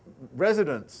workshop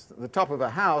residence, the top of a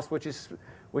house, which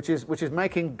is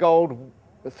making gold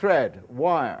thread,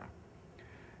 wire.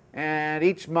 And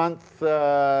each month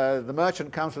the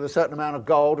merchant comes with a certain amount of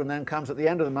gold and then comes at the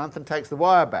end of the month and takes the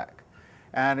wire back,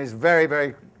 and is very,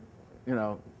 very,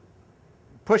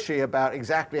 pushy about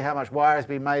exactly how much wire has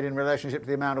been made in relationship to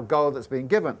the amount of gold that's been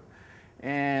given.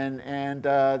 And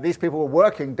these people were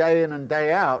working day in and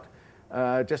day out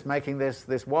just making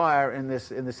this wire in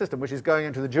this system, which is going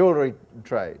into the jewelry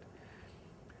trade.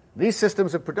 These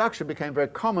systems of production became very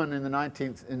common in the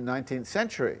 19th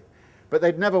century, but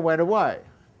they never went away.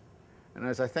 And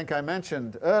as I think I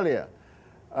mentioned earlier,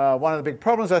 one of the big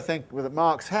problems I think that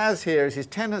Marx has here is his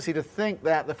tendency to think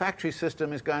that the factory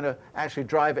system is going to actually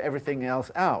drive everything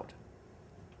else out.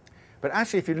 But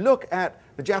actually, if you look at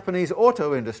the Japanese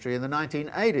auto industry in the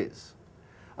 1980s,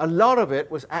 a lot of it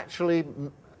was actually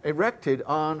erected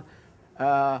on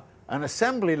an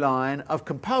assembly line of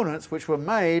components which were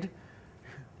made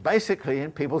basically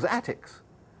in people's attics.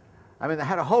 I mean, they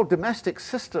had a whole domestic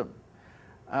system,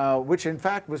 which in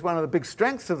fact was one of the big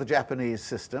strengths of the Japanese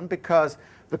system, because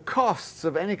the costs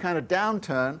of any kind of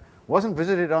downturn wasn't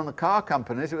visited on the car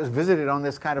companies, it was visited on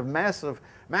this kind of mass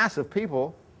of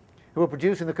people who were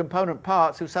producing the component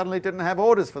parts who suddenly didn't have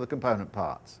orders for the component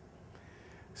parts.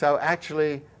 So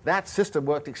actually that system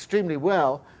worked extremely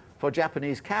well for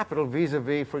Japanese capital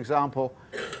vis-a-vis, for example,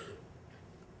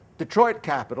 Detroit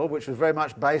capital, which was very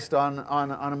much based on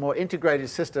a more integrated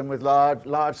system with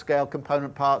large-scale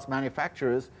component parts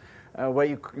manufacturers, where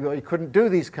you couldn't do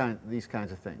these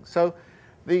kinds of things. So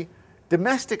the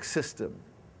domestic system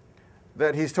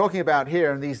that he's talking about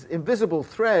here, and these invisible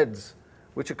threads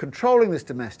which are controlling this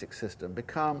domestic system,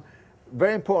 become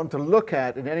very important to look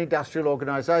at in any industrial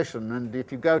organization. And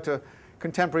if you go to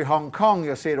contemporary Hong Kong,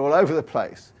 you'll see it all over the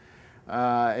place.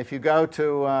 If you go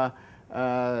to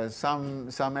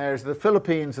some areas of the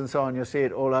Philippines and so on, you'll see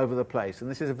it all over the place.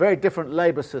 And this is a very different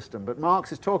labor system, but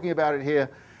Marx is talking about it here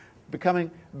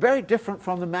becoming very different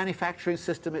from the manufacturing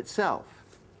system itself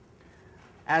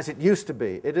as it used to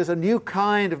be. It is a new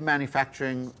kind of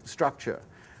manufacturing structure,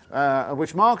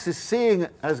 which Marx is seeing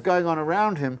as going on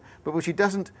around him, but which he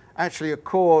doesn't actually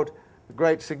accord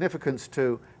great significance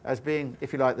to as being,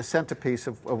 if you like, the centerpiece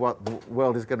of what the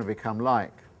world is going to become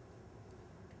like.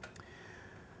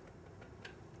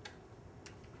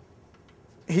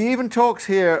 He even talks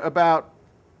here about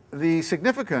the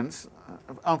significance,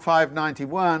 on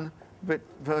 591, a bit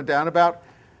further down, about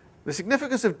the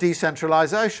significance of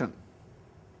decentralization.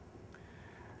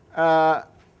 As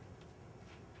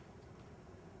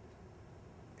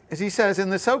he says, in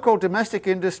the so-called domestic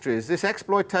industries, this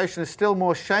exploitation is still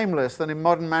more shameless than in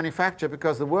modern manufacture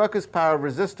because the workers' power of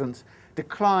resistance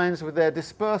declines with their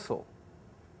dispersal.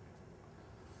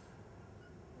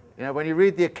 When you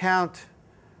read the account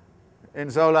in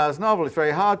Zola's novel, it's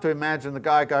very hard to imagine the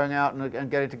guy going out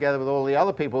and getting together with all the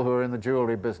other people who are in the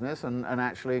jewelry business and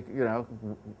actually,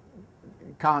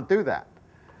 can't do that.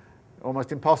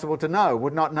 Almost impossible to know,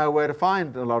 would not know where to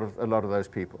find a lot of those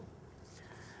people.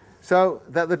 So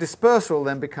that the dispersal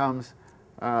then becomes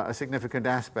a significant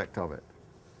aspect of it.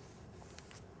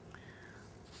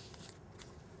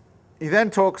 He then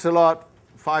talks a lot,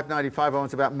 595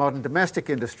 onwards, about modern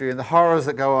domestic industry and the horrors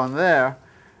that go on there.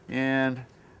 And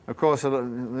of course,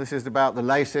 this is about the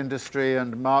lace industry,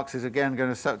 and Marx is again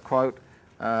going to quote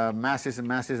masses and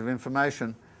masses of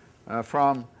information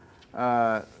from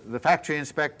the factory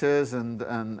inspectors and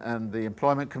the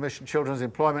Employment Commission, Children's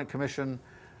Employment Commission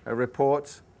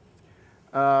reports.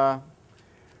 But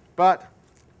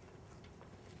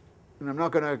and I'm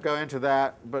not going to go into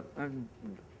that, but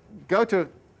go to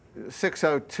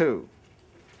 602.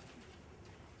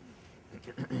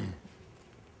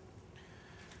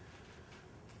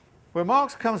 Where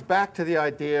Marx comes back to the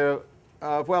idea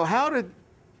of, well, how did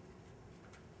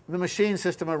the machine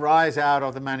system arise out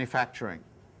of the manufacturing?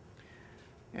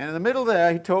 And in the middle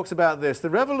there, he talks about this: the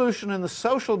revolution in the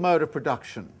social mode of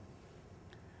production,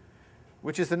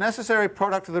 which is the necessary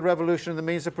product of the revolution in the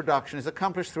means of production, is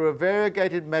accomplished through a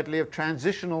variegated medley of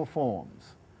transitional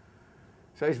forms.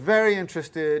 So he's very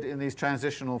interested in these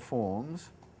transitional forms.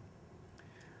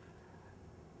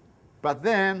 But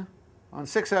then, on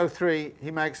 603,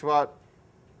 he makes what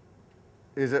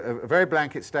is a very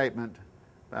blanket statement,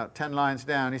 about 10 lines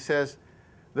down. He says,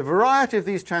 the variety of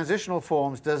these transitional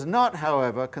forms does not,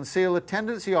 however, conceal the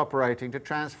tendency operating to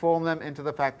transform them into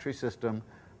the factory system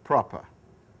proper.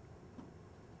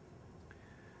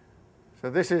 So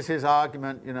this is his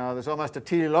argument. There's almost a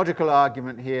teleological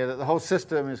argument here that the whole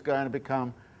system is going to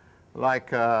become like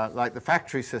the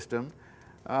factory system,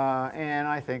 and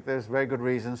I think there's very good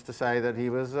reasons to say that he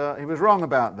was wrong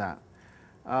about that.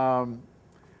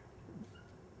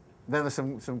 Then there's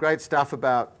some great stuff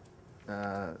about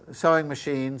sewing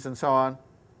machines and so on.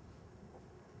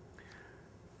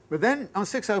 But then on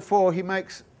 604 he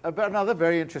makes another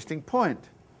very interesting point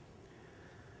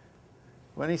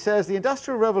when he says the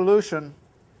Industrial Revolution,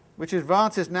 which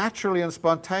advances naturally and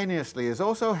spontaneously, is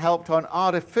also helped on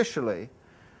artificially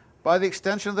by the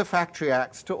extension of the Factory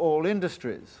Acts to all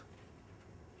industries.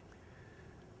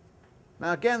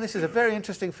 Now again, this is a very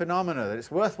interesting phenomenon that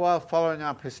it's worthwhile following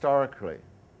up historically.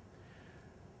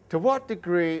 To what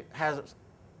degree has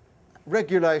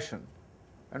regulation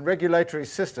and regulatory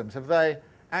systems, have they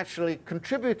actually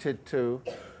contributed to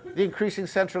the increasing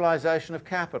centralization of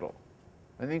capital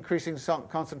and the increasing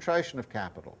concentration of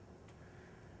capital?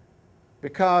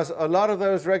 Because a lot of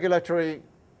those regulatory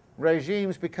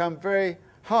regimes become very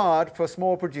hard for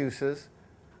small producers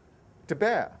to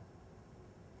bear.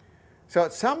 So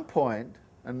at some point,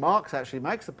 and Marx actually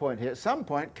makes the point here, at some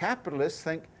point capitalists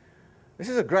think, this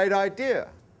is a great idea.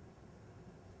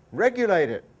 Regulate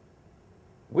it.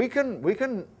 We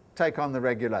can take on the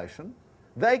regulation.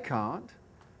 They can't.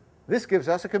 This gives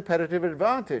us a competitive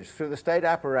advantage through the state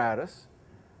apparatus.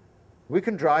 We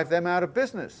can drive them out of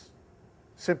business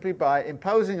simply by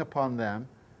imposing upon them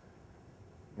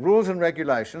rules and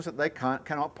regulations that they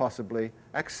cannot possibly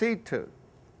accede to.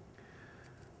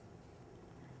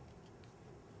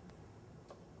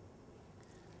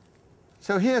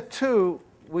 So here too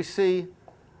we see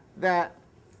that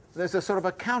there's a sort of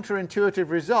a counterintuitive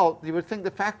result. You would think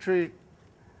the factory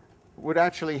would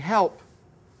actually help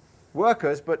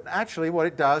workers, but actually what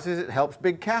it does is it helps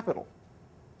big capital.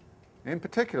 In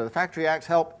particular, the Factory Acts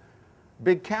help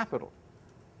big capital,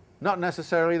 not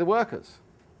necessarily the workers.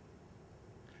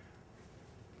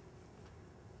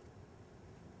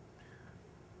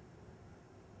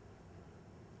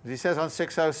 As he says on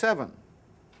 607,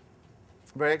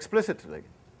 very explicitly.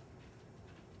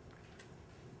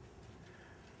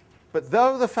 But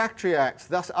though the Factory Acts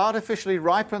thus artificially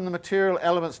ripen the material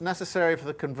elements necessary for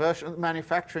the conversion of the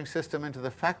manufacturing system into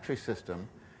the factory system,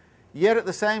 yet at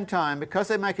the same time, because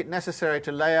they make it necessary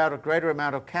to lay out a greater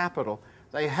amount of capital,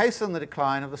 they hasten the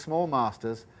decline of the small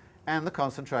masters and the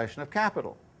concentration of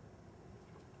capital.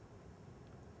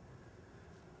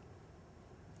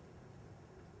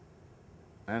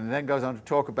 And then goes on to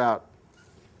talk about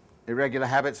irregular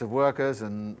habits of workers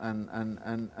and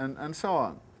so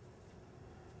on.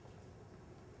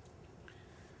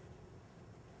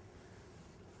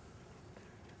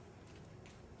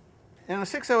 And on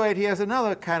 608 he has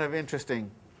another kind of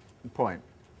interesting point.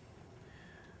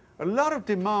 A lot of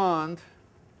demand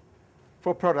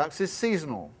for products is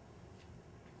seasonal.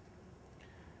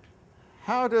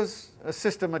 How does a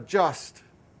system adjust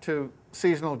to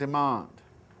seasonal demand?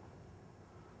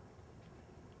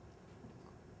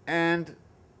 And,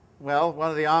 well, one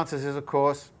of the answers is, of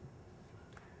course,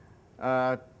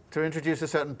 to introduce a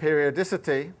certain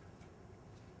periodicity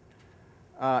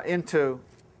into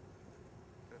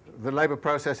the labour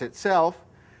process itself,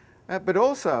 but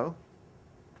also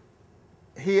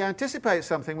he anticipates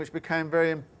something which became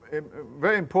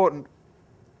very important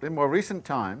in more recent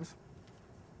times,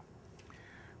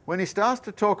 when he starts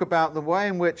to talk about the way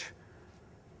in which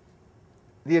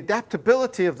the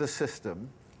adaptability of the system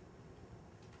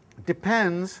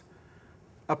depends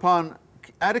upon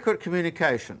adequate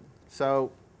communication.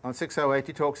 So on 608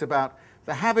 he talks about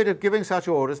the habit of giving such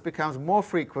orders becomes more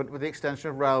frequent with the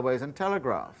extension of railways and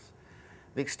telegraphs.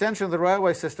 The extension of the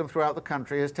railway system throughout the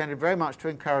country has tended very much to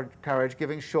encourage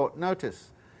giving short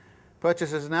notice.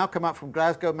 Purchases now come up from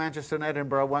Glasgow, Manchester and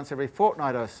Edinburgh once every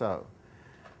fortnight or so.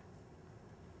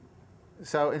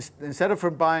 So instead of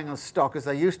from buying on stock as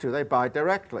they used to, they buy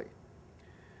directly.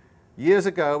 Years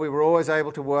ago we were always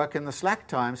able to work in the slack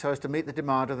time so as to meet the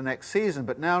demand of the next season,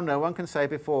 but now no one can say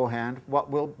beforehand what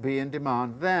will be in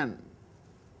demand then.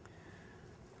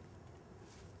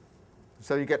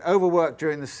 So you get overwork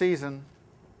during the season,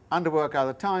 underwork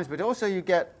other times, but also you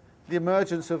get the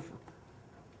emergence of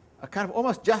a kind of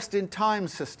almost just-in-time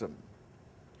system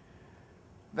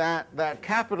that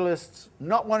capitalists,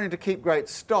 not wanting to keep great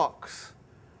stocks,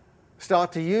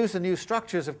 start to use the new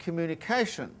structures of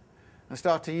communication and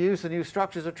start to use the new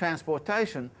structures of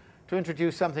transportation to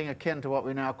introduce something akin to what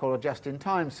we now call a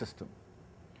just-in-time system.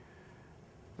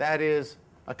 That is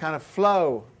a kind of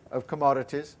flow of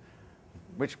commodities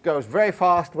which goes very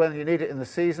fast when you need it in the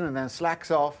season and then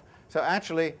slacks off. So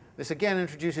actually this again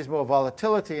introduces more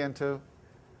volatility into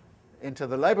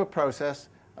the labour process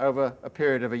over a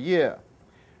period of a year.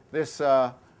 This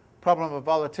problem of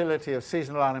volatility of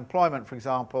seasonal unemployment, for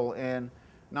example, in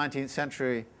 19th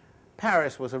century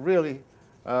Paris was a really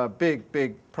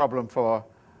big problem for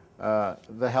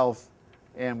the health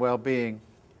and well-being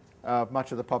of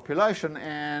much of the population,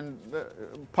 and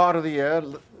part of the year,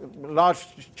 a large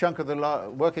chunk of the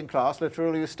working class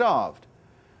literally starved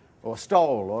or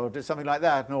stole or did something like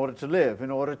that in order to live, in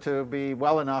order to be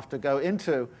well enough to go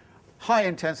into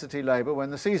high-intensity labor when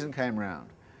the season came round.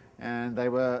 And they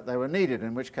were needed,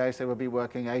 in which case they would be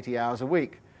working 80 hours a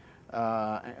week.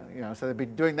 So they'd be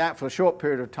doing that for a short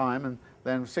period of time, and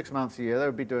then 6 months a year they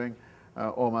would be doing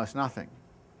almost nothing.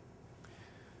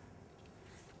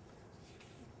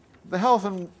 The health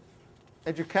and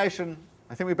education,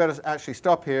 I think we better actually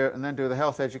stop here and then do the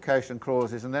health education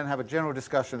clauses and then have a general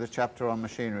discussion of this chapter on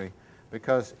machinery,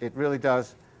 because it really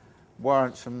does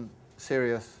warrant some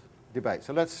serious debate.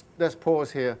 So let's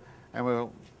pause here and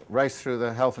we'll race through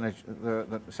the health and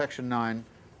the section 9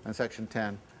 and section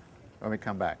 10 when we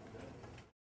come back.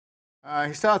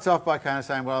 He starts off by kind of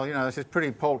saying, well, this is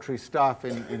pretty paltry stuff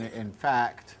in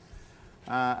fact,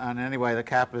 and anyway, the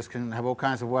capitalists can have all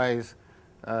kinds of ways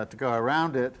to go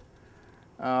around it.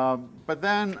 But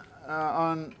then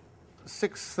on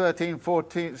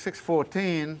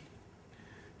 614,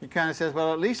 he kind of says,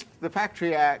 well, at least the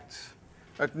Factory Acts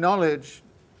acknowledge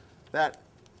that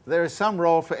there is some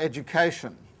role for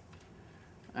education,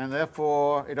 and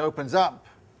therefore it opens up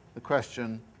the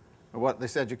question of what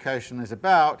this education is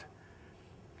about.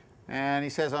 And he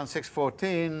says on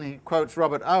 614, he quotes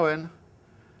Robert Owen,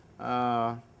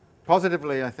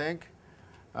 positively, I think.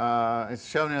 It's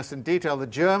shown us in detail, the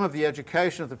germ of the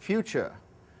education of the future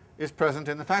is present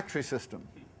in the factory system.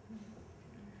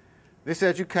 This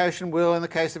education will, in the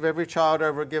case of every child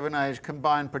over a given age,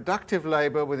 combine productive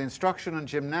labor with instruction and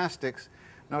gymnastics,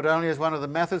 not only as one of the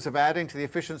methods of adding to the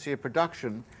efficiency of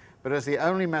production, but as the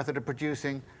only method of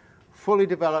producing fully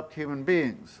developed human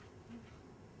beings.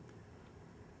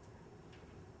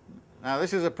 Now,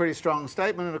 this is a pretty strong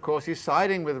statement, and of course he's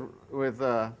siding with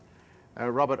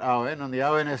Robert Owen and the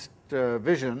Owenist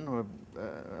vision,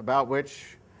 about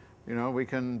which we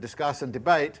can discuss and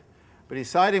debate, but he's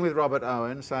siding with Robert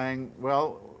Owen, saying,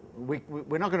 well,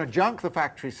 we're not going to junk the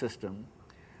factory system.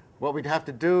 What we'd have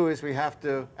to do is we have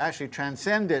to actually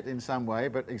transcend it in some way,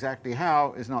 but exactly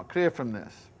how is not clear from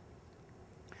this.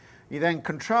 He then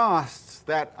contrasts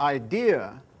that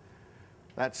idea,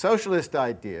 that socialist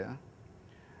idea,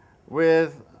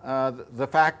 with the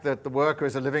fact that the worker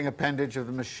is a living appendage of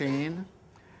the machine,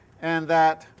 and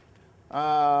that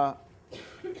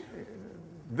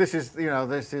this is the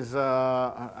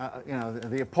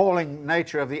appalling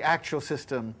nature of the actual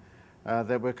system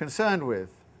that we're concerned with.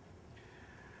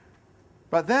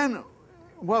 But then,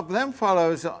 what then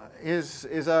follows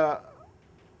is a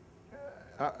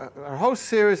whole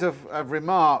series of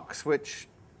remarks which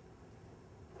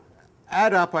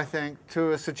add up, I think,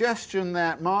 to a suggestion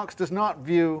that Marx does not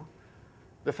view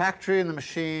the factory and the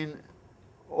machine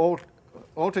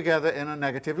altogether in a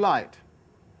negative light.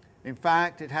 In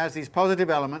fact, it has these positive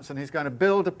elements, and he's going to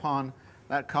build upon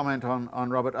that comment on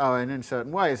Robert Owen in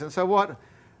certain ways. And so what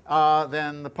are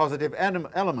then the positive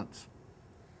elements?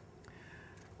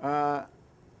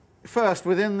 First,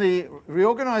 within the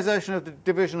reorganization of the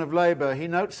division of labor, he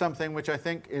notes something which I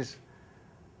think is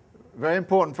very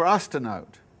important for us to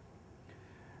note.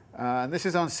 And this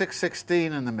is on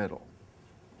 616 in the middle.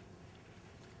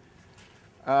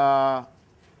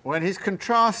 When he's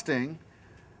contrasting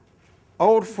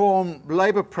old form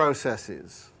labor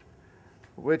processes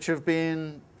which have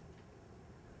been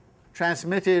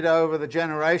transmitted over the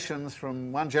generations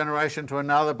from one generation to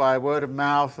another by word of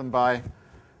mouth and by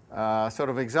sort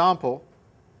of example.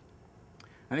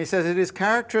 And he says it is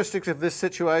characteristic of this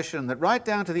situation that right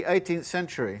down to the 18th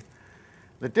century,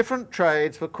 the different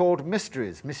trades were called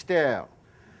mysteries, mystères,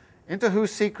 into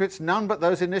whose secrets none but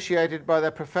those initiated by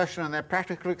their profession and their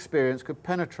practical experience could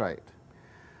penetrate.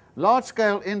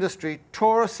 Large-scale industry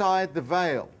tore aside the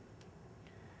veil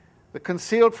that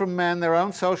concealed from men their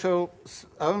own social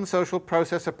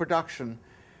process of production,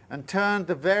 and turned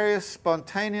the various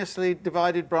spontaneously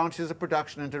divided branches of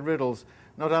production into riddles,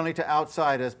 not only to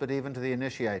outsiders but even to the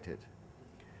initiated.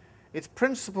 Its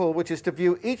principle, which is to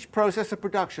view each process of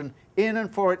production in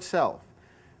and for itself,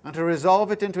 and to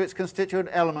resolve it into its constituent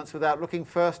elements without looking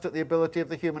first at the ability of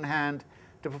the human hand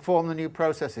to perform the new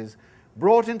processes,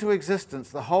 brought into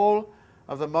existence the whole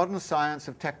of the modern science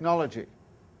of technology.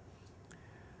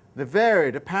 The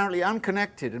varied, apparently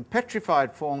unconnected and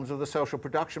petrified forms of the social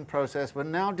production process were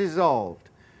now dissolved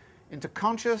into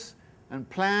conscious and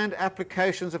planned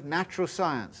applications of natural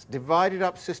science, divided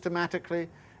up systematically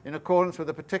in accordance with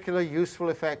a particular useful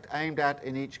effect aimed at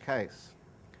in each case.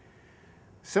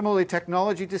 Similarly,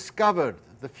 technology discovered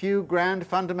the few grand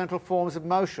fundamental forms of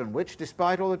motion which,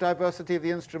 despite all the diversity of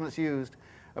the instruments used,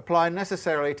 apply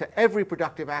necessarily to every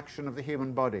productive action of the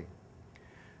human body.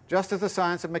 Just as the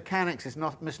science of mechanics is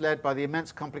not misled by the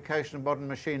immense complication of modern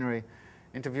machinery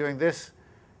into viewing this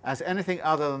as anything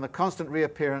other than the constant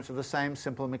reappearance of the same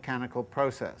simple mechanical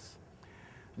process.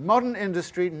 Modern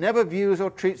industry never views or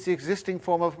treats the existing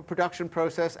form of a production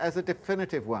process as a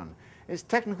definitive one. Its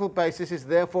technical basis is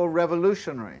therefore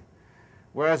revolutionary,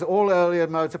 whereas all earlier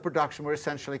modes of production were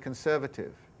essentially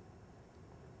conservative.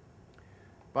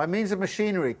 By means of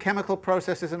machinery, chemical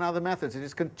processes and other methods, it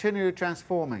is continually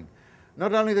transforming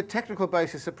not only the technical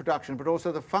basis of production, but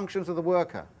also the functions of the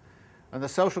worker and the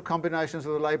social combinations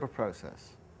of the labour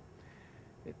process.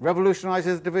 It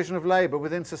revolutionizes the division of labour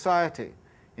within society,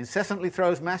 incessantly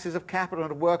throws masses of capital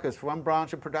and of workers from one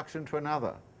branch of production to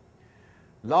another.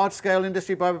 Large-scale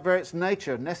industry, by very its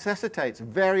nature, necessitates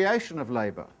variation of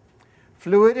labour,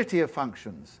 fluidity of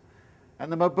functions,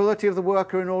 and the mobility of the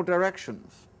worker in all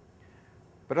directions.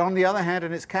 But on the other hand,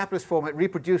 in its capitalist form, it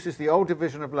reproduces the old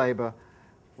division of labour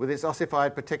with its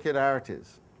ossified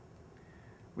particularities.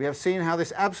 We have seen how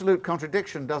this absolute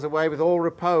contradiction does away with all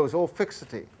repose, all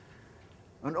fixity,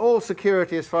 and all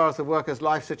security as far as the worker's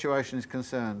life situation is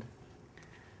concerned.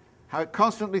 How it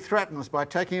constantly threatens, by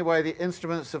taking away the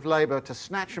instruments of labour, to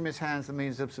snatch from his hands the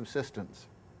means of subsistence,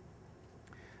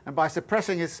 and by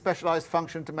suppressing his specialised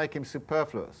function to make him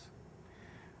superfluous.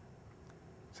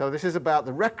 So this is about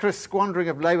the reckless squandering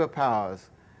of labour powers,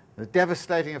 the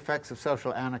devastating effects of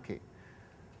social anarchy.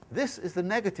 This is the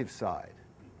negative side.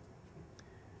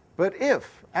 But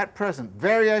if, at present,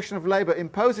 variation of labour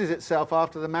imposes itself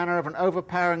after the manner of an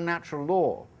overpowering natural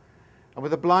law, and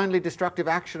with a blindly destructive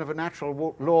action of a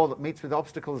natural law that meets with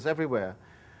obstacles everywhere,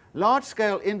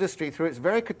 large-scale industry, through its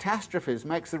very catastrophes,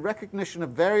 makes the recognition of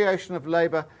variation of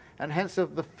labour, and hence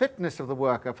of the fitness of the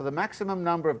worker for the maximum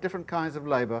number of different kinds of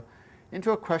labour,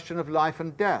 into a question of life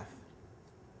and death.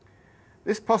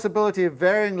 This possibility of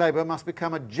varying labour must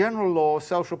become a general law of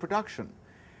social production,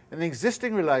 and the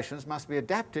existing relations must be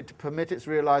adapted to permit its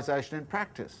realisation in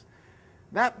practice.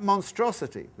 That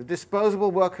monstrosity, the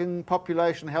disposable working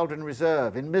population held in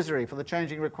reserve, in misery for the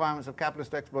changing requirements of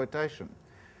capitalist exploitation,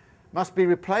 must be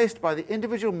replaced by the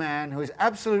individual man who is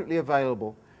absolutely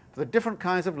available for the different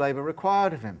kinds of labour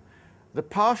required of him. The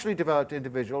partially developed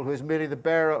individual, who is merely the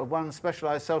bearer of one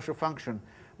specialised social function,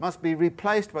 must be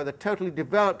replaced by the totally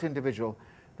developed individual,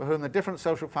 for whom the different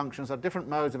social functions are different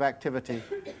modes of activity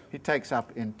he takes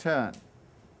up in turn.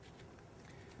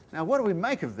 Now, what do we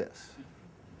make of this?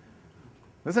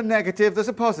 There's a negative, there's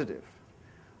a positive.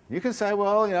 You can say,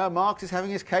 well, Marx is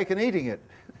having his cake and eating it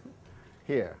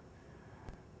here.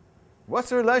 What's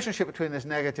the relationship between this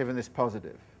negative and this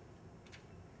positive?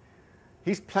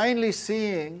 He's plainly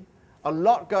seeing a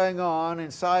lot going on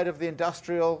inside of the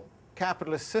industrial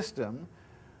capitalist system,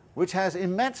 which has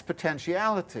immense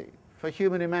potentiality for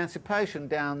human emancipation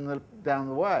down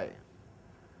the way.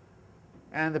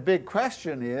 And the big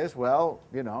question is, well,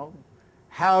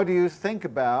 how do you think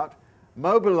about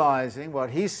mobilizing what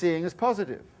he's seeing as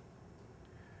positive?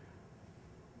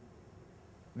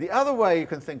 The other way you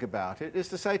can think about it is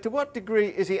to say, to what degree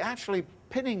is he actually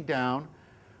pinning down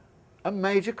a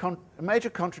major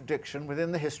contradiction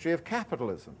within the history of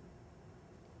capitalism?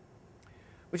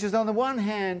 Which is, on the one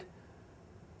hand,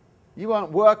 you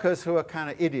want workers who are kind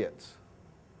of idiots,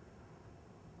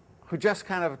 who just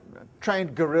kind of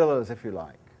trained guerrillas, if you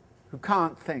like, who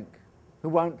can't think, who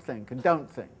won't think and don't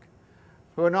think,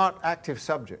 who are not active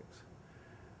subjects.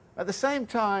 At the same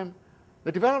time,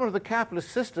 the development of the capitalist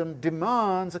system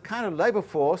demands a kind of labour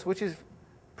force which is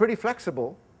pretty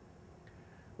flexible,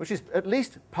 which is at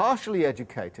least partially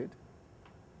educated,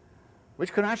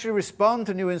 which can actually respond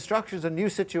to new instructions and new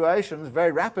situations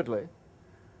very rapidly,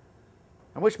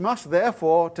 and which must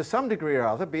therefore, to some degree or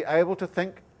other, be able to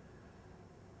think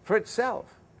for itself.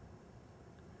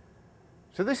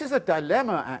 So this is a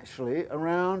dilemma, actually,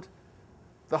 around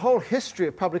the whole history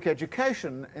of public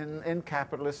education in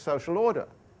capitalist social order.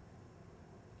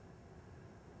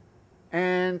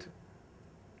 And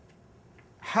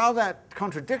how that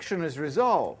contradiction is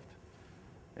resolved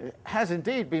has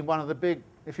indeed been one of the big,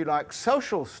 if you like,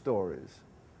 social stories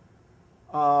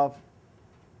of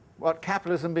what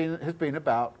capitalism has been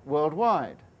about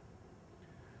worldwide.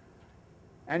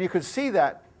 And you can see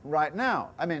that right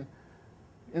now. I mean,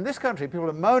 in this country, people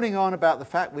are moaning on about the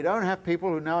fact we don't have people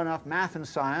who know enough math and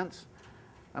science.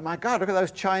 And my God, look at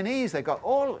those Chinese. They've got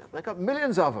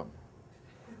millions of them.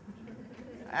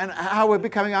 And how we're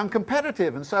becoming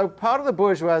uncompetitive. And so part of the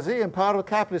bourgeoisie and part of the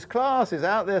capitalist class is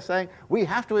out there saying we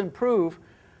have to improve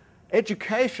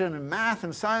education and math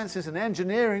and sciences and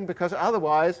engineering, because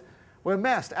otherwise we're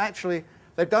messed. Actually,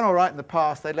 they've done all right in the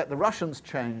past. They let the Russians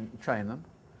train them.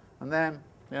 And then,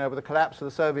 with the collapse of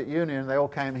the Soviet Union, they all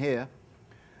came here.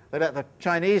 They let the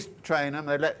Chinese train them.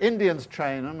 They let Indians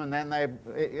train them. And then they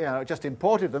just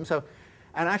imported them.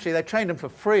 And actually, they trained them for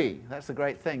free. That's the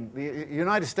great thing. The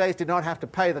United States did not have to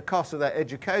pay the cost of their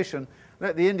education.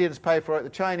 Let the Indians pay for it, the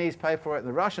Chinese pay for it,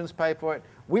 the Russians pay for it.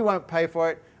 We won't pay for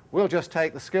it. We'll just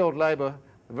take the skilled labor,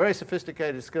 the very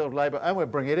sophisticated skilled labor, and we'll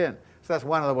bring it in. So that's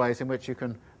one of the ways in which you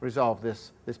can resolve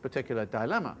this particular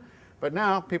dilemma. But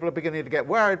now people are beginning to get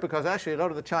worried because actually a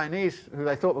lot of the Chinese who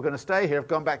they thought were going to stay here have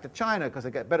gone back to China because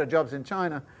they get better jobs in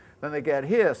China than they get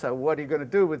here. So what are you going to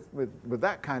do with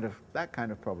that kind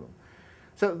of problem?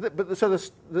 So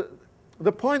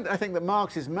the point I think that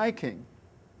Marx is making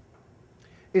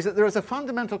is that there is a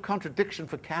fundamental contradiction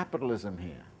for capitalism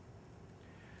here.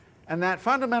 And that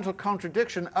fundamental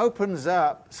contradiction opens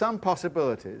up some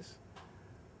possibilities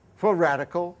for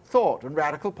radical thought and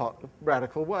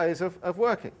radical ways of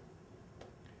working.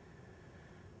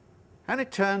 And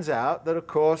it turns out that, of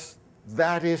course,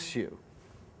 that issue,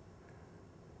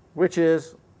 which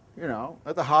is,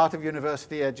 at the heart of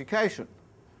university education.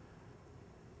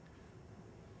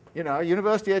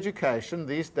 University education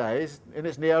these days, in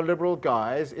its neoliberal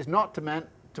guise, is not meant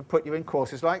to put you in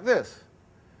courses like this.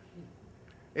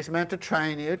 It's meant to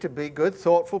train you to be good,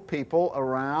 thoughtful people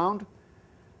around,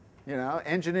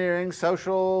 engineering,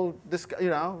 social,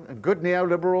 good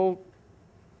neoliberal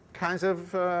kinds of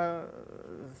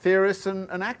theorists and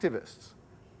activists.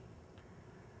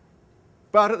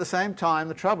 But at the same time,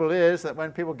 the trouble is that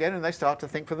when people get in, they start to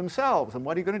think for themselves. And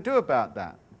what are you going to do about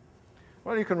that?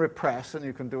 Well, you can repress and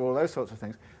you can do all those sorts of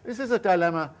things. This is a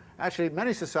dilemma actually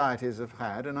many societies have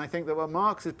had, and I think that what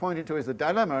Marx is pointing to is the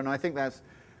dilemma, and I think that's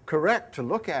correct to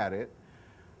look at it.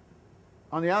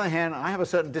 On the other hand, I have a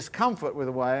certain discomfort with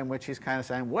the way in which he's kind of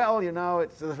saying, well,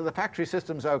 it's, the factory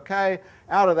system's okay,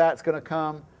 out of that's going to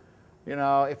come,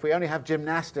 if we only have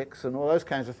gymnastics and all those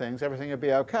kinds of things, everything will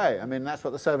be okay. I mean, that's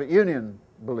what the Soviet Union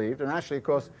believed, and actually, of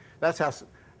course, that's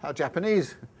how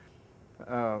Japanese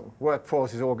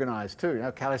workforce is organized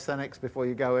too. Calisthenics before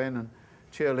you go in, and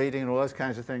cheerleading and all those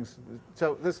kinds of things.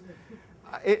 So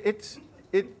it's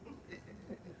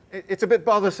a bit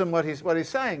bothersome what he's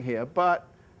saying here, but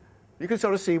you can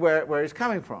sort of see where he's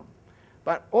coming from.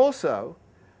 But also,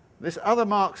 this other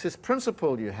Marxist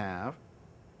principle you have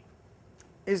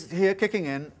is here kicking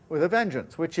in with a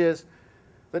vengeance, which is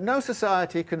that no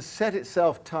society can set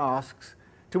itself tasks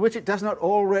to which it does not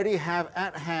already have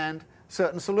at hand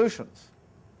certain solutions.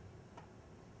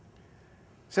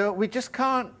 So we just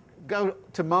can't go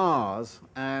to Mars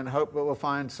and hope that we'll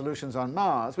find solutions on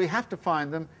Mars. We have to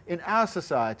find them in our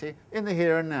society, in the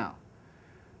here and now.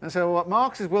 And so what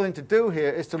Marx is willing to do here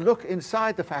is to look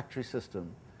inside the factory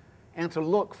system and to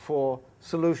look for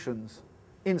solutions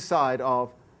inside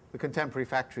of the contemporary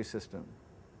factory system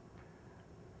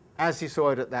as he saw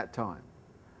it at that time.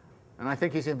 And I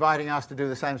think he's inviting us to do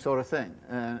the same sort of thing.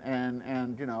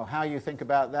 And how you think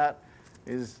about that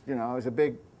is a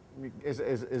big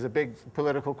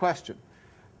political question.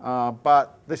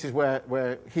 But this is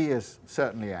where he is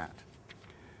certainly at.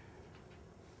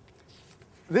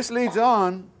 This leads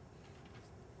on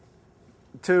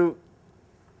to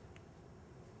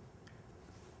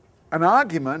an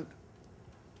argument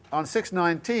on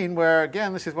 619, where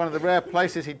again, this is one of the rare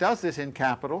places he does this in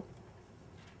Capital.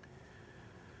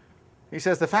 He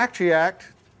says the Factory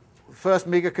Act, first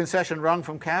meagre concession wrung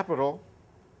from Capital,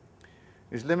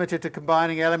 is limited to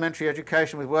combining elementary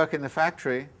education with work in the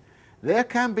factory. There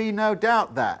can be no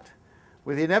doubt that,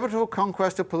 with the inevitable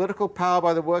conquest of political power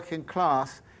by the working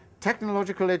class,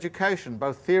 technological education,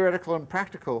 both theoretical and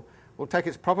practical, will take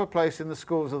its proper place in the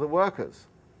schools of the workers.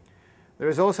 There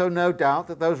is also no doubt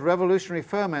that those revolutionary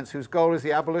ferments whose goal is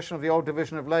the abolition of the old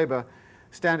division of labour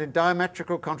stand in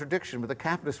diametrical contradiction with the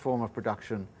capitalist form of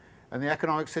production and the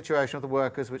economic situation of the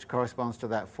workers which corresponds to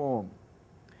that form.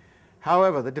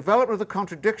 However, the development of the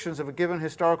contradictions of a given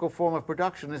historical form of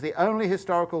production is the only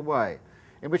historical way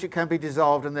in which it can be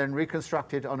dissolved and then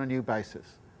reconstructed on a new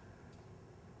basis.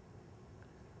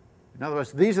 In other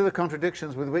words, these are the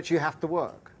contradictions with which you have to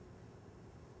work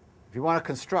if you want to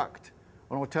construct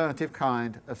an alternative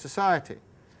kind of society.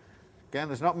 Again,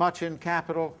 there's not much in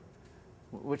Capital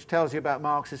which tells you about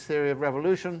Marx's theory of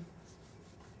revolution.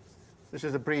 This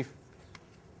is a brief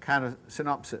kind of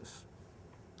synopsis.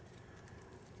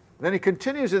 Then he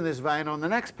continues in this vein on the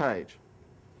next page,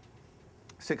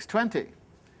 620,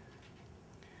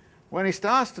 when he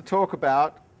starts to talk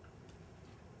about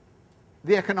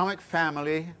the economic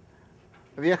family,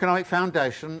 the economic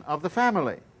foundation of the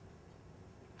family.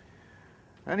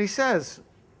 And he says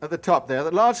at the top there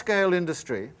that large-scale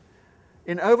industry,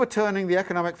 in overturning the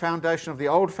economic foundation of the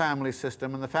old family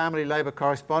system and the family labour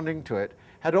corresponding to it,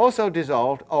 had also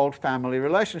dissolved old family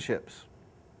relationships.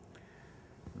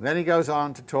 Then he goes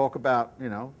on to talk about,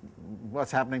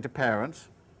 what's happening to parents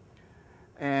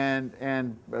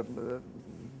and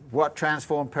what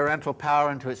transformed parental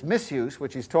power into its misuse,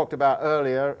 which he's talked about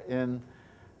earlier in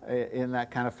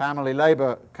that kind of family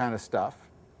labour kind of stuff.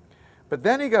 But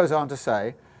then he goes on to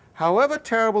say, however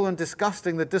terrible and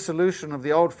disgusting the dissolution of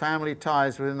the old family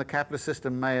ties within the capitalist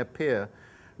system may appear,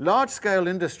 large-scale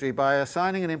industry, by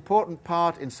assigning an important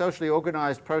part in socially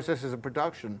organised processes of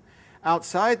production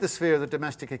outside the sphere of the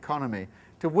domestic economy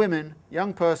to women,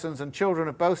 young persons and children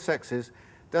of both sexes,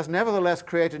 does nevertheless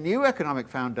create a new economic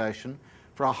foundation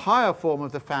for a higher form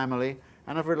of the family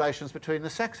and of relations between the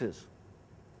sexes.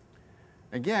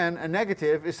 Again, a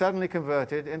negative is suddenly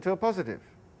converted into a positive.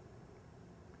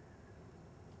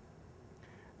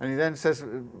 And he then says,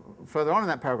 further on in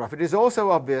that paragraph, it is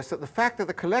also obvious that the fact that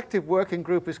the collective working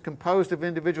group is composed of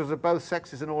individuals of both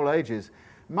sexes and all ages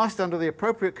must, under the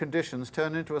appropriate conditions,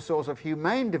 turn into a source of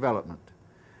humane development.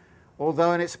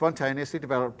 Although in its spontaneously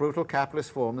developed brutal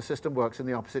capitalist form, the system works in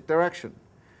the opposite direction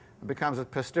and becomes a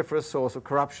pestiferous source of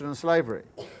corruption and slavery.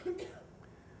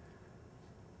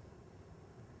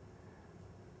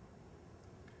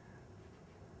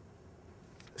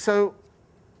 So,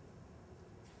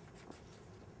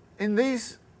 in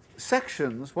these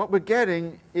sections, what we're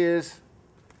getting is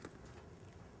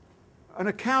an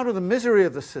account of the misery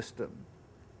of the system,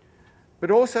 but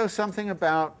also something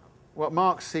about what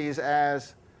Marx sees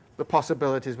as the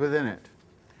possibilities within it.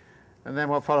 And then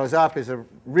what follows up is a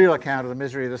real account of the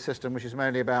misery of the system, which is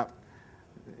mainly about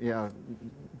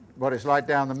what it's like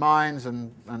down the mines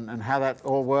and how that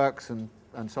all works and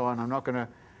so on. I'm not going to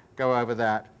go over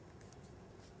that.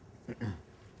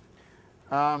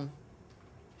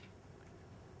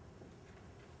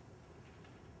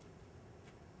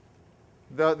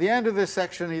 At the end of this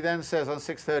section, he then says on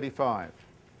 635,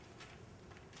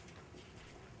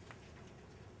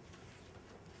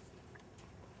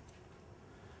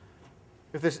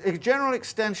 if this general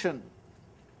extension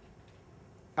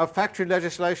of factory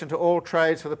legislation to all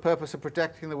trades for the purpose of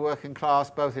protecting the working class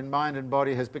both in mind and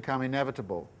body has become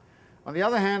inevitable, on the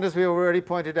other hand, as we already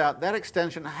pointed out, that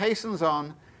extension hastens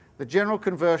on the general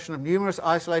conversion of numerous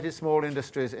isolated small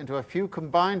industries into a few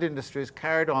combined industries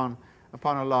carried on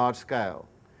upon a large scale.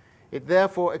 It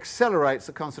therefore accelerates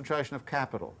the concentration of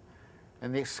capital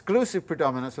and the exclusive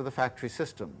predominance of the factory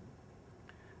system.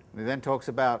 And he then talks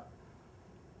about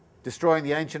destroying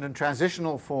the ancient and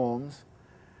transitional forms,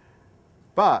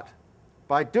 but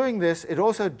by doing this it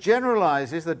also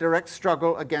generalizes the direct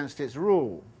struggle against its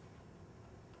rule.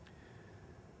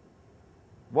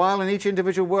 While in each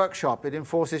individual workshop it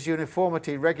enforces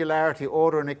uniformity, regularity,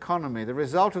 order and economy, the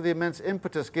result of the immense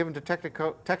impetus given to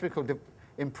technical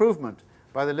improvement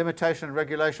by the limitation and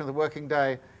regulation of the working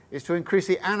day is to increase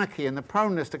the anarchy and the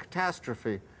proneness to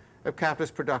catastrophe of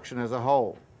capitalist production as a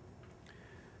whole.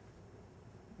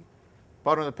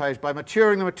 Bottom of the page, by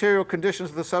maturing the material conditions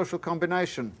of the social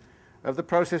combination of the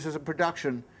processes of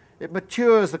production, it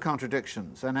matures the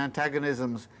contradictions and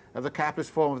antagonisms of the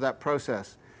capitalist form of that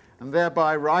process, and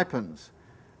thereby ripens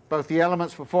both the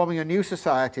elements for forming a new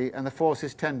society and the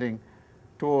forces tending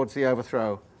towards the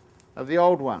overthrow of the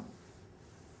old one.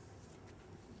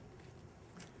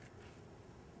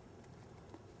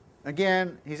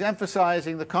 Again, he's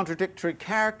emphasizing the contradictory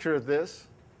character of this,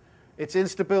 its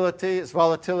instability, its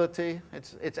volatility,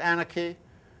 its anarchy,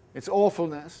 its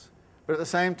awfulness, but at the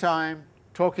same time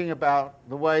talking about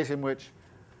the ways in which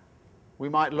we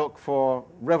might look for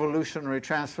revolutionary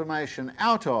transformation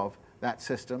out of that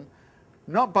system,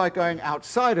 not by going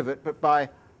outside of it, but by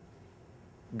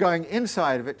going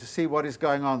inside of it to see what is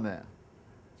going on there,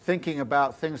 thinking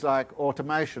about things like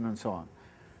automation and so on.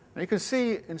 And you can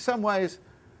see, in some ways,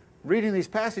 reading these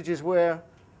passages where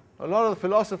a lot of the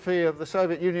philosophy of the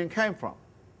Soviet Union came from.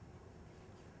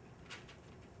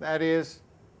 That is,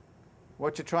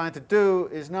 what you're trying to do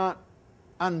is not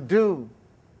undo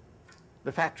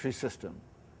the factory system.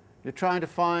 You're trying to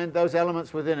find those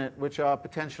elements within it which are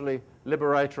potentially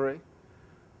liberatory.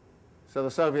 So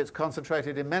the Soviets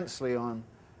concentrated immensely on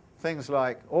things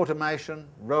like automation,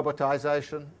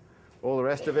 robotization, all the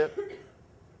rest of it.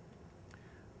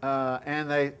 And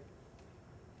they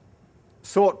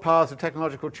sought paths of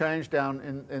technological change down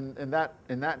in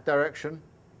that direction.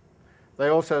 They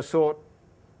also sought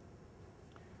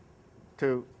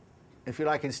to, if you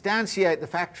like, instantiate the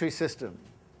factory system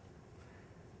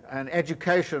and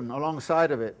education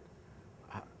alongside of it,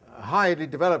 a highly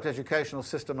developed educational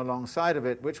system alongside of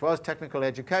it, which was technical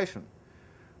education.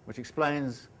 which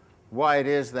explains why it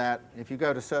is that if you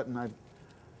go to certain... I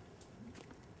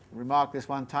remarked this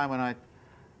one time when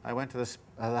I went to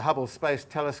the Hubble Space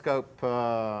Telescope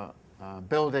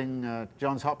building,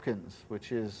 Johns Hopkins,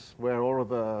 which is where all of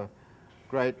the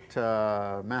great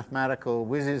mathematical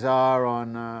whizzes are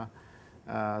on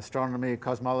astronomy,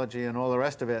 cosmology, and all the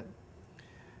rest of it.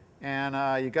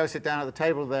 And you go sit down at the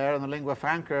table there, and the lingua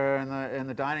franca in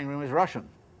the dining room is Russian.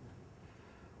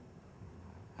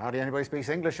 Hardly anybody speaks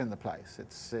English in the place.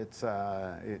 It's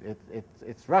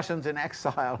Russians in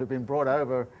exile who've been brought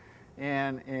over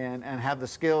and have the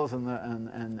skills and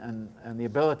the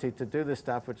ability to do this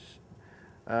stuff, which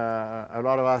a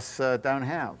lot of us don't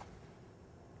have.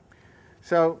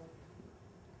 So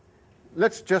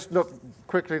let's just look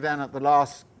quickly then at the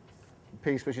last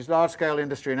piece, which is large-scale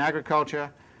industry and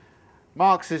agriculture.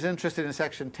 Marx is interested in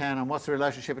section 10 on what's the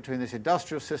relationship between this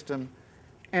industrial system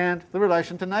and the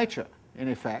relation to nature, in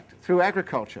effect, through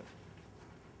agriculture.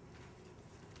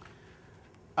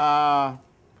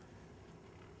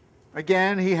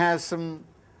 Again, he has some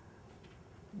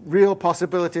real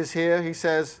possibilities here. He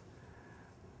says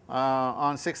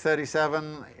on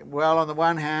 637, well, on the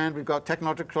one hand, we've got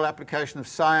technological application of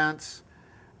science,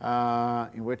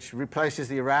 which replaces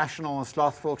the irrational and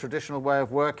slothful traditional way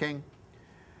of working.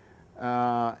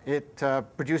 It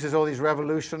produces all these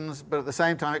revolutions, but at the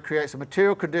same time it creates the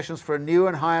material conditions for a new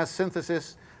and higher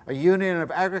synthesis, a union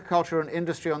of agriculture and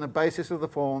industry on the basis of the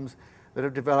forms that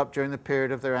have developed during the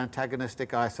period of their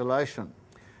antagonistic isolation.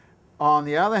 On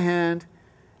the other hand,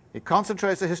 it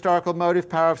concentrates the historical motive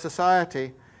power of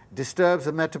society, disturbs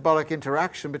the metabolic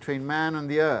interaction between man and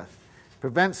the earth,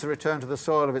 prevents the return to the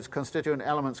soil of its constituent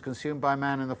elements consumed by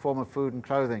man in the form of food and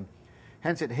clothing.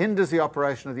 Hence it hinders the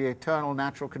operation of the eternal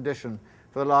natural condition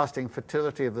for the lasting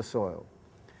fertility of the soil.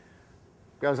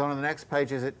 Goes on in the next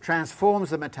pages, it transforms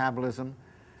the metabolism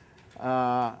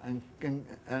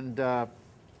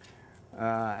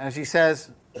as he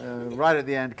says right at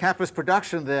the end, capitalist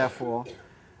production, therefore,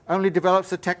 only develops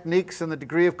the techniques and the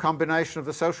degree of combination of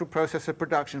the social process of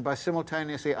production by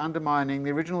simultaneously undermining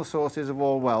the original sources of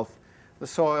all wealth, the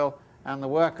soil and the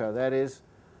worker. That is,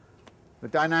 the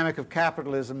dynamic of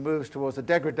capitalism moves towards the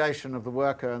degradation of the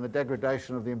worker and the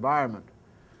degradation of the environment.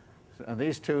 And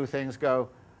these two things go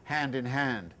hand in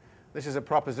hand. This is a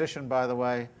proposition, by the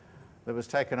way, that was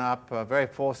taken up very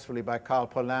forcefully by Karl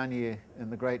Polanyi in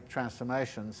The Great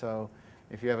Transformation. So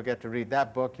if you ever get to read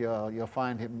that book, you'll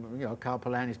find him, Karl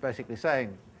Polanyi is basically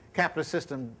saying, capitalist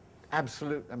system,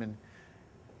 absolute,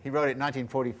 he wrote it in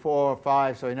 1944 or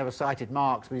 5, so he never cited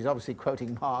Marx, but he's obviously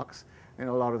quoting Marx in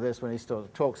a lot of this when he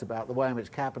talks about the way in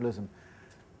which capitalism,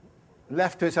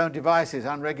 left to its own devices,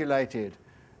 unregulated,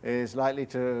 is likely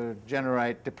to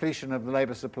generate depletion of the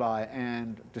labor supply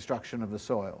and destruction of the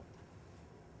soil.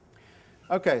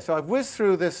 Okay, so I've whizzed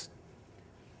through this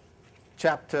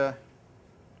chapter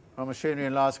on machinery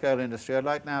and large-scale industry. I'd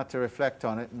like now to reflect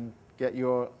on it and get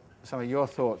some of your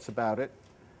thoughts about it.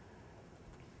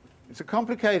 It's a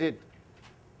complicated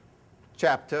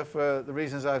chapter for the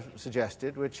reasons I've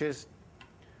suggested, which is,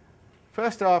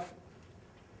 first off,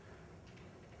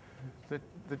 the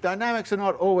dynamics are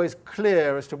not always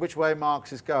clear as to which way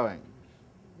Marx is going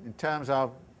in terms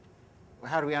of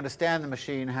how do we understand the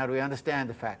machine, how do we understand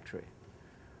the factory.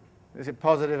 Is it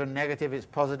positive and negative? It's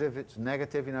positive, it's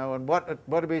negative, and what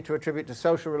are we to attribute to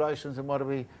social relations and what are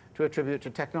we to attribute to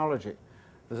technology?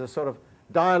 There's a sort of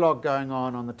dialogue going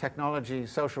on the technology,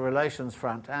 social relations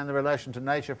front and the relation to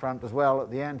nature front as well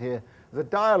at the end here. There's a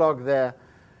dialogue there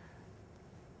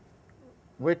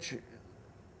which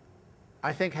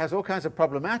I think has all kinds of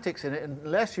problematics in it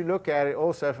unless you look at it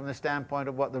also from the standpoint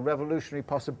of what the revolutionary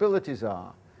possibilities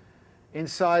are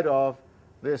inside of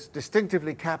this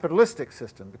distinctively capitalistic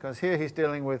system, because here he's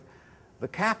dealing with the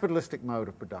capitalistic mode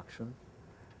of production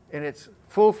in its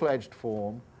full-fledged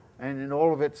form and in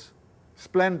all of its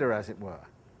splendor, as it were,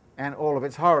 and all of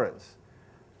its horrors.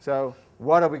 So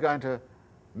what are we going to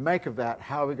make of that?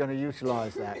 How are we going to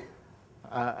utilize that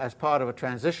as part of a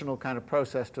transitional kind of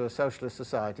process to a socialist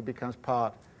society becomes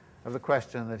part of the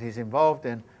question that he's involved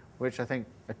in, which I think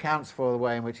accounts for the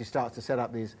way in which he starts to set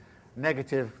up these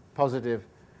negative, positive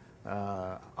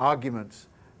arguments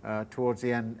towards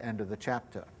the end of the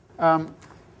chapter.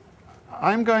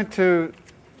 I'm going to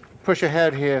push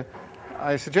ahead here.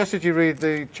 I suggested you read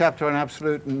the chapter on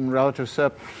absolute and relative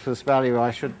surplus value.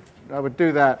 I would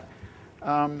do that.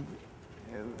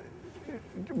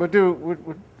 We'll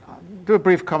do a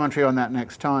brief commentary on that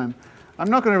next time. I'm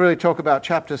not going to really talk about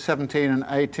chapters 17 and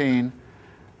 18.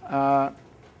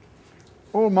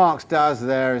 All Marx does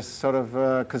there is sort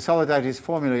of consolidate his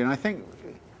formulae, and I think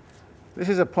This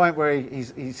is a point where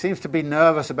he seems to be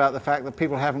nervous about the fact that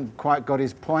people haven't quite got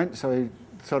his point, so he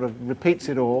sort of repeats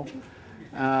it all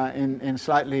in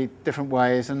slightly different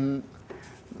ways, and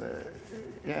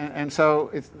so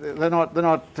they're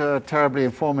not terribly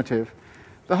informative.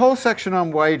 The whole section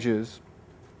on wages,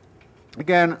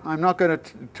 again, I'm not going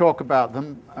to talk about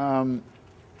them,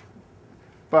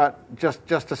 but just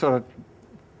to sort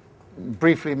of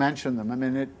briefly mention them. I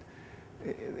mean,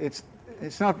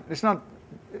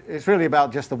 it's really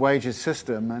about just the wages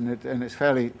system, and it's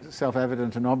fairly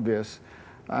self-evident and obvious,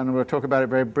 and we'll talk about it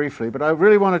very briefly. But I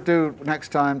really want to do next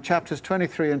time chapters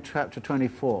 23 and chapter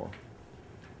 24.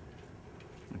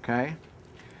 Okay?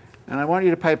 And I want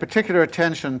you to pay particular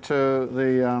attention to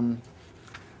the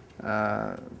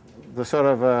sort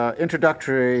of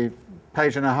introductory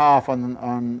page and a half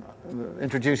on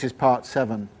introduces part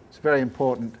 7. It's a very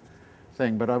important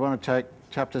thing, but I want to take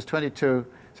chapters 22.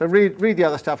 So read the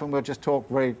other stuff, and we'll just talk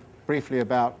very briefly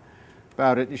about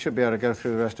it. You should be able to go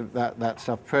through the rest of that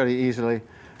stuff fairly easily.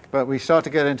 But we start to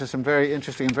get into some very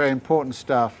interesting and very important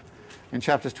stuff in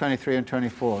chapters 23 and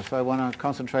 24. So I want to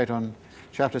concentrate on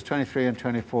chapters 23 and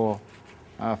 24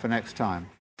 for next time.